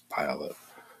his pile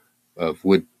of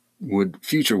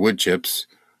future wood chips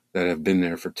that have been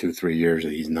there for 2-3 years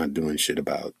that he's not doing shit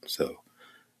about. So,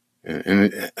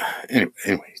 anyways,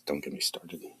 don't get me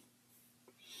started.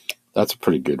 That's a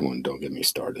pretty good one. Don't get me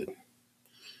started.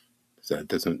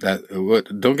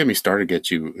 Don't get me started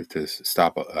gets you to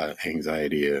stop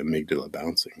anxiety, amygdala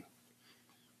bouncing.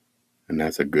 And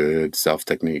that's a good self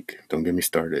technique. Don't get me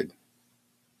started.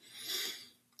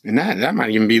 And that might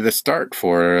even be the start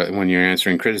for when you're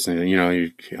answering criticism.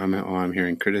 I'm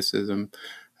hearing criticism.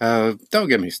 Don't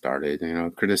get me started.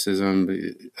 Criticism.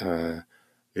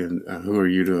 Who are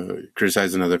you to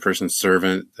criticize another person's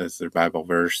servant? That's their Bible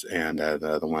verse. And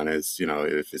the other one is,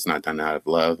 if it's not done out of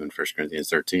love in 1 Corinthians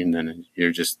 13, then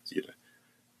you're just,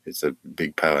 it's a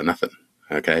big pile of nothing.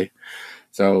 Okay.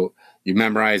 So you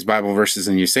memorize Bible verses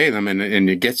and you say them, and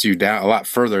it gets you down a lot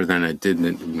further than it did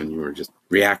when you were just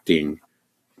reacting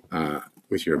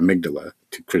with your amygdala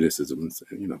to criticism and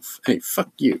saying, hey,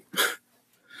 fuck you.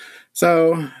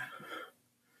 So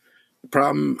the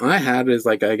problem I had is,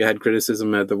 like, I had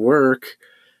criticism at the work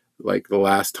like the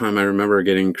last time I remember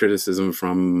getting criticism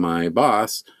from my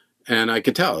boss, and I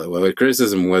could tell the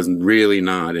criticism was really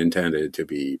not intended to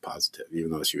be positive,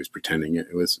 even though she was pretending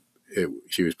it was.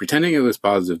 She was pretending it was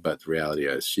positive, but the reality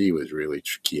is she was really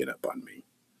keying up on me.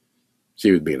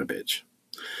 She was being a bitch,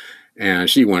 and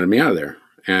she wanted me out of there.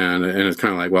 And it's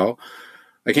kind of like, well,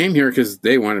 I came here because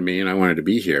they wanted me, and I wanted to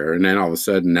be here. And then all of a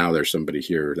sudden, now there's somebody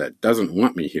here that doesn't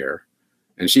want me here.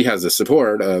 And she has the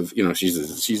support of, she's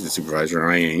the supervisor,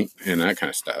 I ain't, and that kind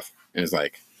of stuff. And it's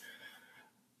like,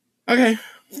 okay,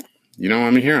 you don't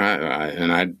want me here,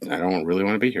 I don't really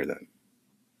want to be here then.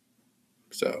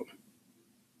 So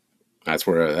that's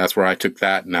where I took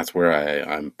that, and that's where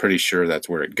I'm pretty sure that's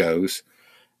where it goes.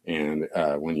 And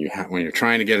when you're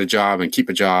trying to get a job and keep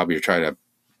a job, you're trying to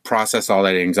process all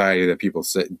that anxiety that people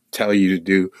tell you to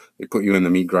do. They put you in the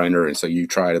meat grinder, and so you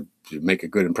try to make a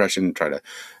good impression, try to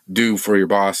do for your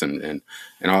boss and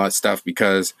all that stuff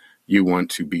because you want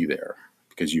to be there,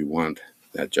 because you want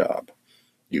that job,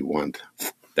 you want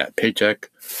that paycheck,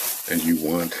 and you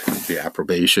want the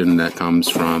approbation that comes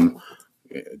from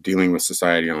dealing with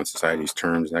society on society's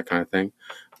terms, that kind of thing.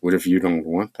 What if you don't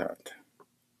want that?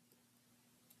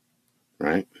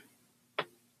 Right?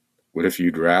 What if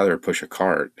you'd rather push a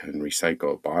cart and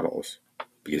recycle bottles?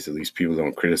 Because at least people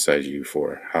don't criticize you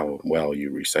for how well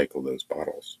you recycle those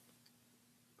bottles.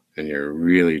 And you're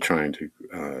really trying to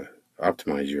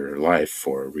optimize your life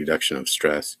for reduction of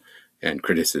stress, and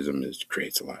criticism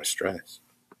creates a lot of stress.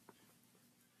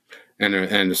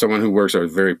 And someone who works at a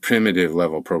very primitive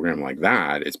level program like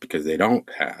that, it's because they don't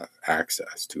have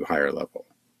access to higher level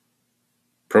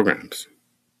programs.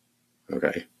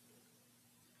 Okay.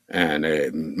 And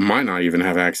it might not even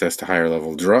have access to higher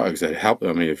level drugs that help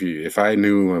them. I mean, if I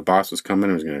knew a boss was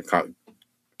coming and was going to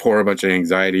pour a bunch of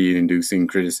anxiety-inducing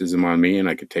criticism on me, and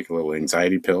I could take a little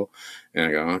anxiety pill, and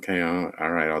I go, okay, all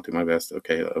right, I'll do my best.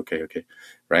 Okay,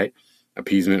 right?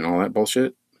 Appeasement and all that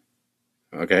bullshit.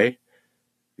 Okay,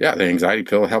 yeah, the anxiety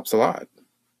pill helps a lot,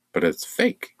 but it's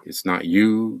fake. It's not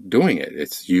you doing it.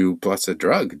 It's you plus a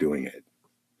drug doing it,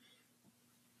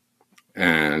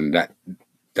 and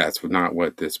that's not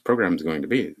what this program is going to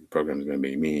be. The program is going to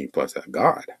be me plus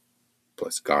God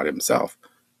himself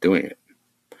doing it.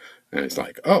 And it's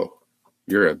like, oh,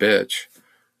 you're a bitch.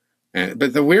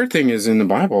 But the weird thing is in the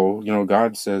Bible,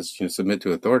 God says, submit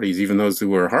to authorities, even those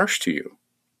who are harsh to you.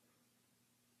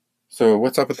 So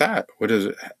what's up with that?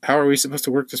 How are we supposed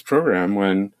to work this program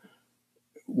when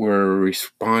we're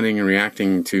responding and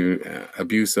reacting to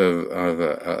abuse of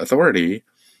authority?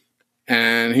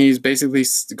 And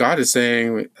God is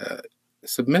saying,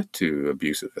 submit to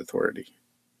abusive authority.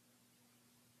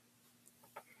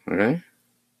 Okay?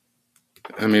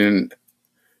 I mean,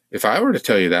 if I were to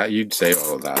tell you that, you'd say,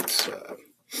 oh, that's,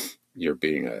 you're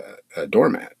being a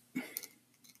doormat.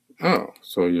 Oh,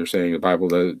 so you're saying the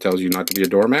Bible tells you not to be a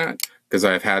doormat? Because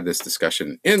I've had this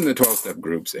discussion in the 12-step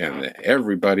groups, and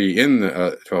everybody in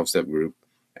the 12-step group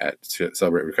at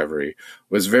Celebrate Recovery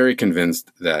was very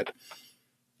convinced that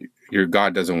your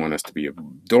God doesn't want us to be a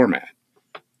doormat,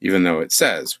 even though it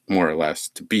says, more or less,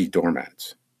 to be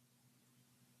doormats.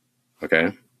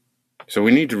 Okay? So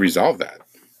we need to resolve that.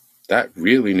 That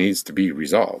really needs to be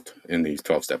resolved in these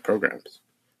 12-step programs.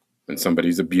 When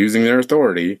somebody's abusing their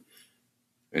authority,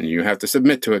 and you have to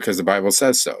submit to it because the Bible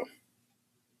says so.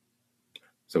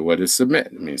 So what is submit?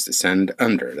 It means to send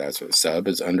under. That's what sub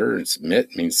is, under, and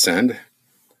submit means send.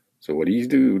 So what do?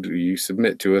 You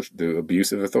submit to the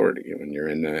abusive authority. When you're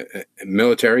in the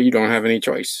military, you don't have any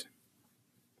choice.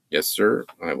 Yes, sir,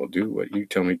 I will do what you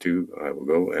tell me to. I will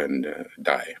go and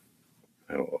die.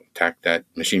 I will attack that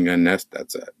machine gun nest.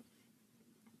 That's it.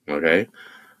 Okay?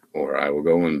 Or I will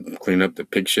go and clean up the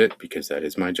pig shit because that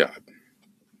is my job.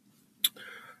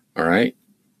 All right?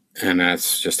 And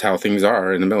that's just how things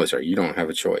are in the military. You don't have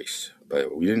a choice.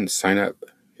 But we didn't sign up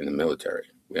in the military.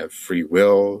 We have free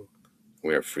will.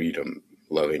 We are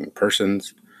freedom-loving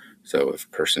persons. So if a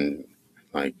person,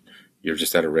 like, you're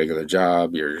just at a regular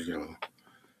job, you're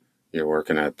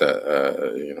working at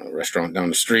the restaurant down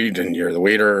the street, and you're the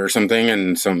waiter or something,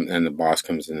 and the boss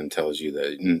comes in and tells you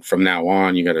that from now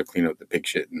on you got to clean up the pig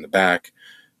shit in the back,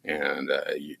 and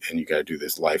you got to do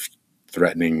this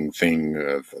life-threatening thing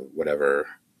of whatever,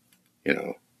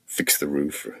 fix the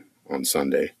roof on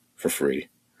Sunday for free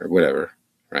or whatever,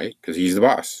 right? Because he's the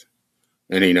boss.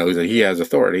 And he knows that he has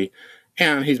authority,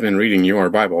 and he's been reading your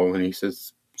Bible, and he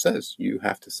says you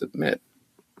have to submit.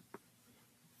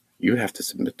 You have to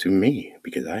submit to me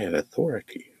because I have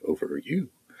authority over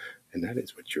you. And that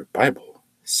is what your Bible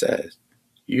says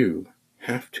you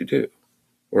have to do.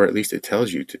 Or at least it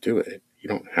tells you to do it. You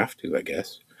don't have to, I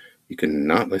guess. You can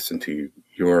not listen to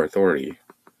your authority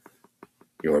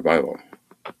your Bible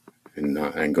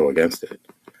and go against it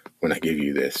when I give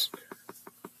you this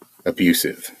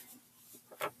abusive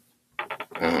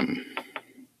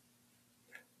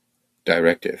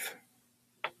directive.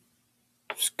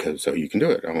 So you can do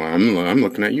it. I'm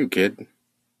looking at you, kid.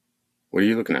 What are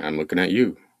you looking at? I'm looking at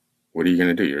you. What are you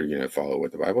going to do? You're going to follow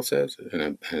what the Bible says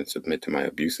and submit to my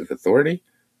abusive authority?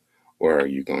 Or are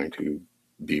you going to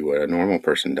be what a normal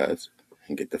person does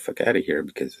and get the fuck out of here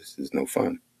because this is no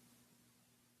fun?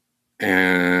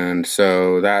 And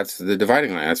so that's the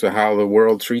dividing line. That's how the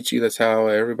world treats you. That's how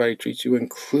everybody treats you,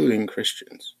 including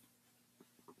Christians.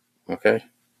 Okay?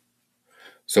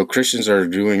 So Christians are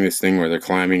doing this thing where they're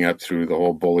climbing up through the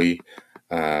whole bully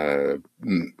in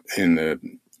the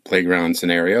playground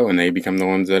scenario, and they become the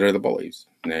ones that are the bullies.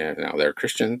 Now they're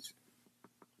Christians,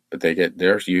 but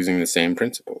they're using the same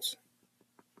principles.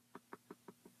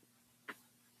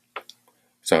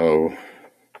 So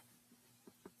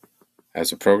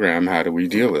as a program, how do we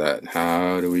deal with that?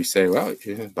 How do we say, well,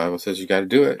 the Bible says you got to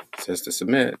do it. It says to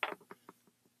submit.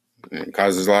 And it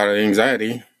causes a lot of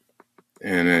anxiety.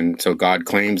 And then so God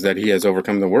claims that he has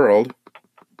overcome the world.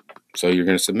 So you're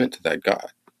going to submit to that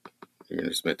God. You're going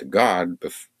to submit to God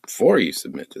before you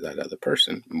submit to that other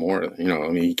person. More, you're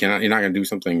not going to do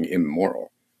something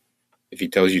immoral. If he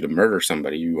tells you to murder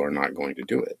somebody, you are not going to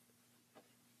do it.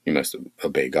 You must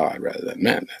obey God rather than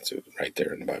men. That's right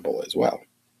there in the Bible as well.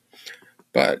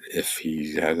 But if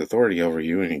he has authority over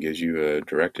you and he gives you a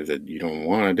directive that you don't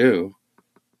want to do,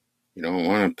 you don't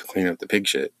want to clean up the pig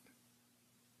shit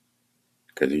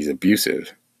because he's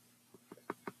abusive.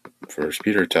 First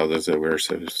Peter tells us that we're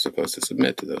supposed to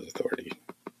submit to those authorities.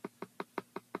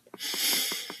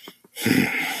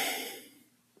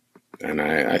 And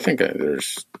I think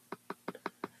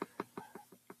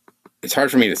it's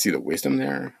hard for me to see the wisdom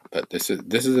there, but this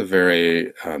is a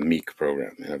very meek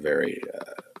program and a very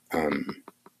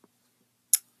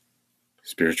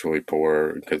spiritually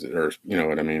poor, because, or you know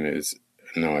what I mean,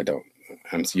 no, I don't.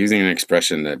 I'm using an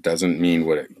expression that doesn't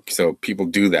mean so people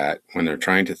do that when they're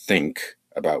trying to think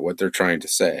about what they're trying to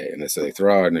say, and so they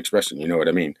throw out an expression, you know what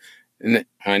I mean? And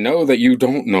I know that you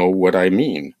don't know what I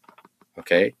mean,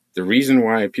 okay? The reason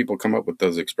why people come up with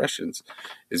those expressions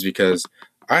is because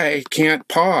I can't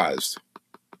pause.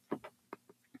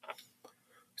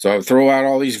 So I throw out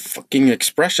all these fucking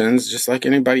expressions just like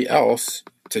anybody else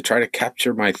to try to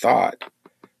capture my thought.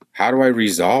 How do I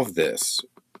resolve this?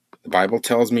 The Bible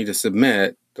tells me to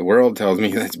submit. The world tells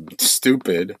me that's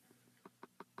stupid.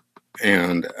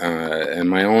 And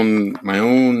my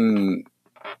own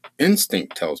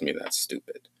instinct tells me that's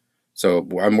stupid. So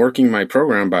I'm working my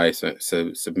program by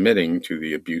submitting to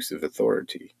the abusive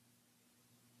authority.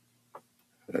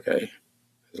 Okay?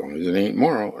 As long as it ain't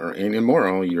moral or ain't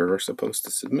immoral, you're supposed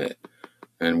to submit.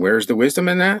 And where's the wisdom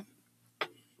in that?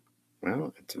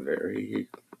 Well, it's a very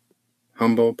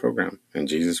humble program. And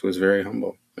Jesus was very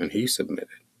humble. And he submitted.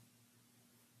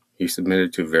 He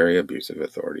submitted to very abusive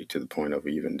authority to the point of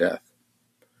even death.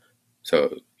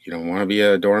 So you don't want to be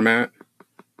a doormat?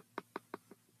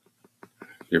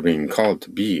 You're being called to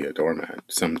be a doormat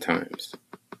sometimes.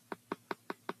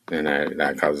 And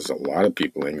that causes a lot of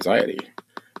people anxiety.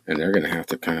 And they're going to have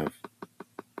to kind of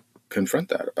confront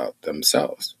that about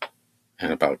themselves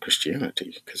and about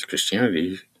Christianity. Because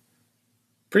Christianity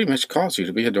pretty much calls you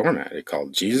to be a doormat. It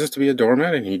called Jesus to be a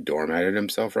doormat, and he doormatted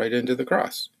himself right into the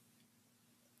cross.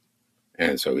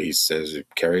 And so he says,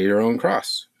 carry your own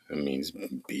cross. It means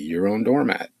be your own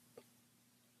doormat.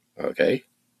 Okay?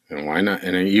 And why not?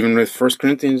 And even with 1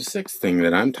 Corinthians 6 thing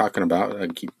that I'm talking about, I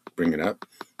keep bringing it up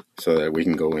so that we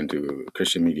can go into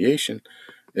Christian mediation.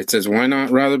 It says, why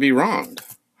not rather be wronged?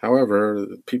 However,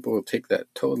 people take that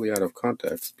totally out of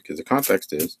context, because the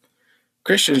context is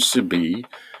Christians should be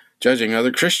judging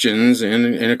other Christians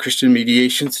in a Christian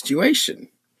mediation situation.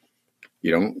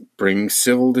 You don't bring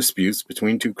civil disputes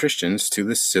between two Christians to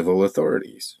the civil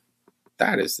authorities.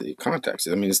 That is the context.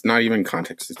 I mean, it's not even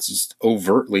context. It just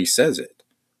overtly says it.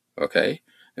 Okay?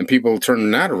 And people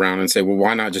turn that around and say, well,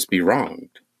 why not just be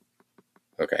wronged?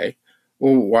 Okay?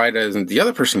 Well, why doesn't the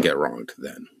other person get wronged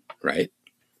then? Right?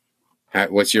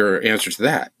 What's your answer to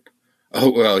that? Oh,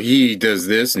 well, he does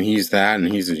this and he's that,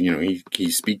 and he's,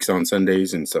 he speaks on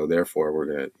Sundays, and so therefore we're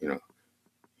going to,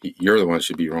 you're the one that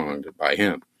should be wronged by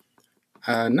him.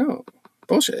 No.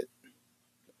 Bullshit.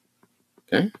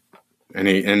 Okay?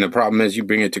 And the problem is you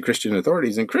bring it to Christian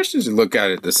authorities, and Christians look at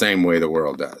it the same way the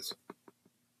world does.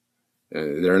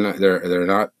 They're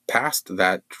not past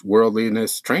that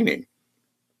worldliness training.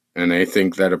 And they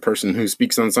think that a person who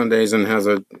speaks on Sundays and has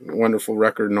a wonderful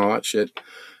record and all that shit,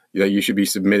 that you should be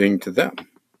submitting to them.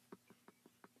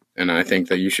 And I think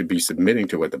that you should be submitting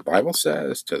to what the Bible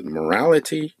says, to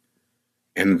morality,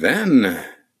 and then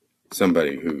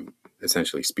somebody who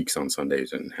essentially speaks on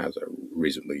Sundays and has a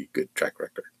reasonably good track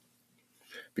record.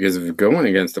 Because if you're going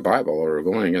against the Bible or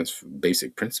going against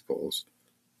basic principles,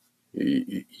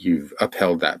 you've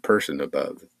upheld that person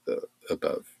above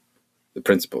the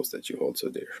principles that you hold so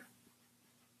dear.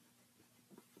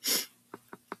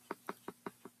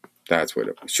 That's what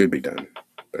it should be done,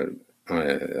 but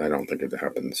I don't think it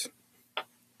happens.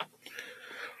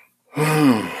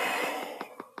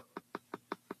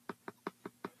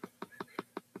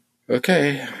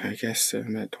 Okay, I guess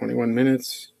I'm at 21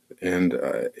 minutes, and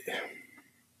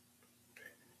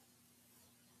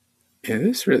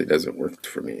this really doesn't work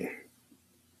for me,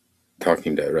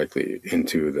 talking directly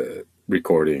into the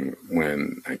recording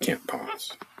when I can't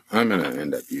pause. I'm going to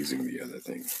end up using the other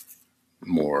thing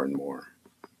more and more.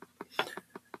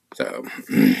 So,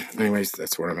 anyways,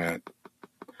 that's where I'm at.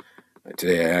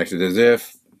 Today I acted as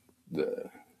if the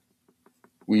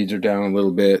weeds are down a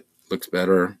little bit, looks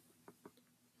better.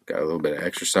 Got a little bit of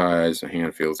exercise, my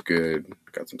hand feels good,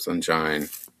 got some sunshine.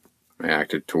 I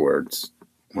acted towards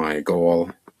my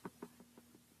goal.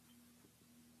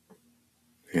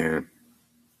 Yeah.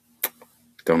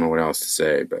 Don't know what else to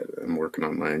say, but I'm working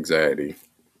on my anxiety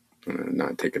and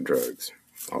not taking drugs.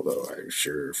 Although I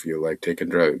sure feel like taking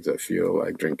drugs. I feel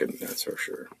like drinking, that's for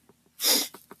sure.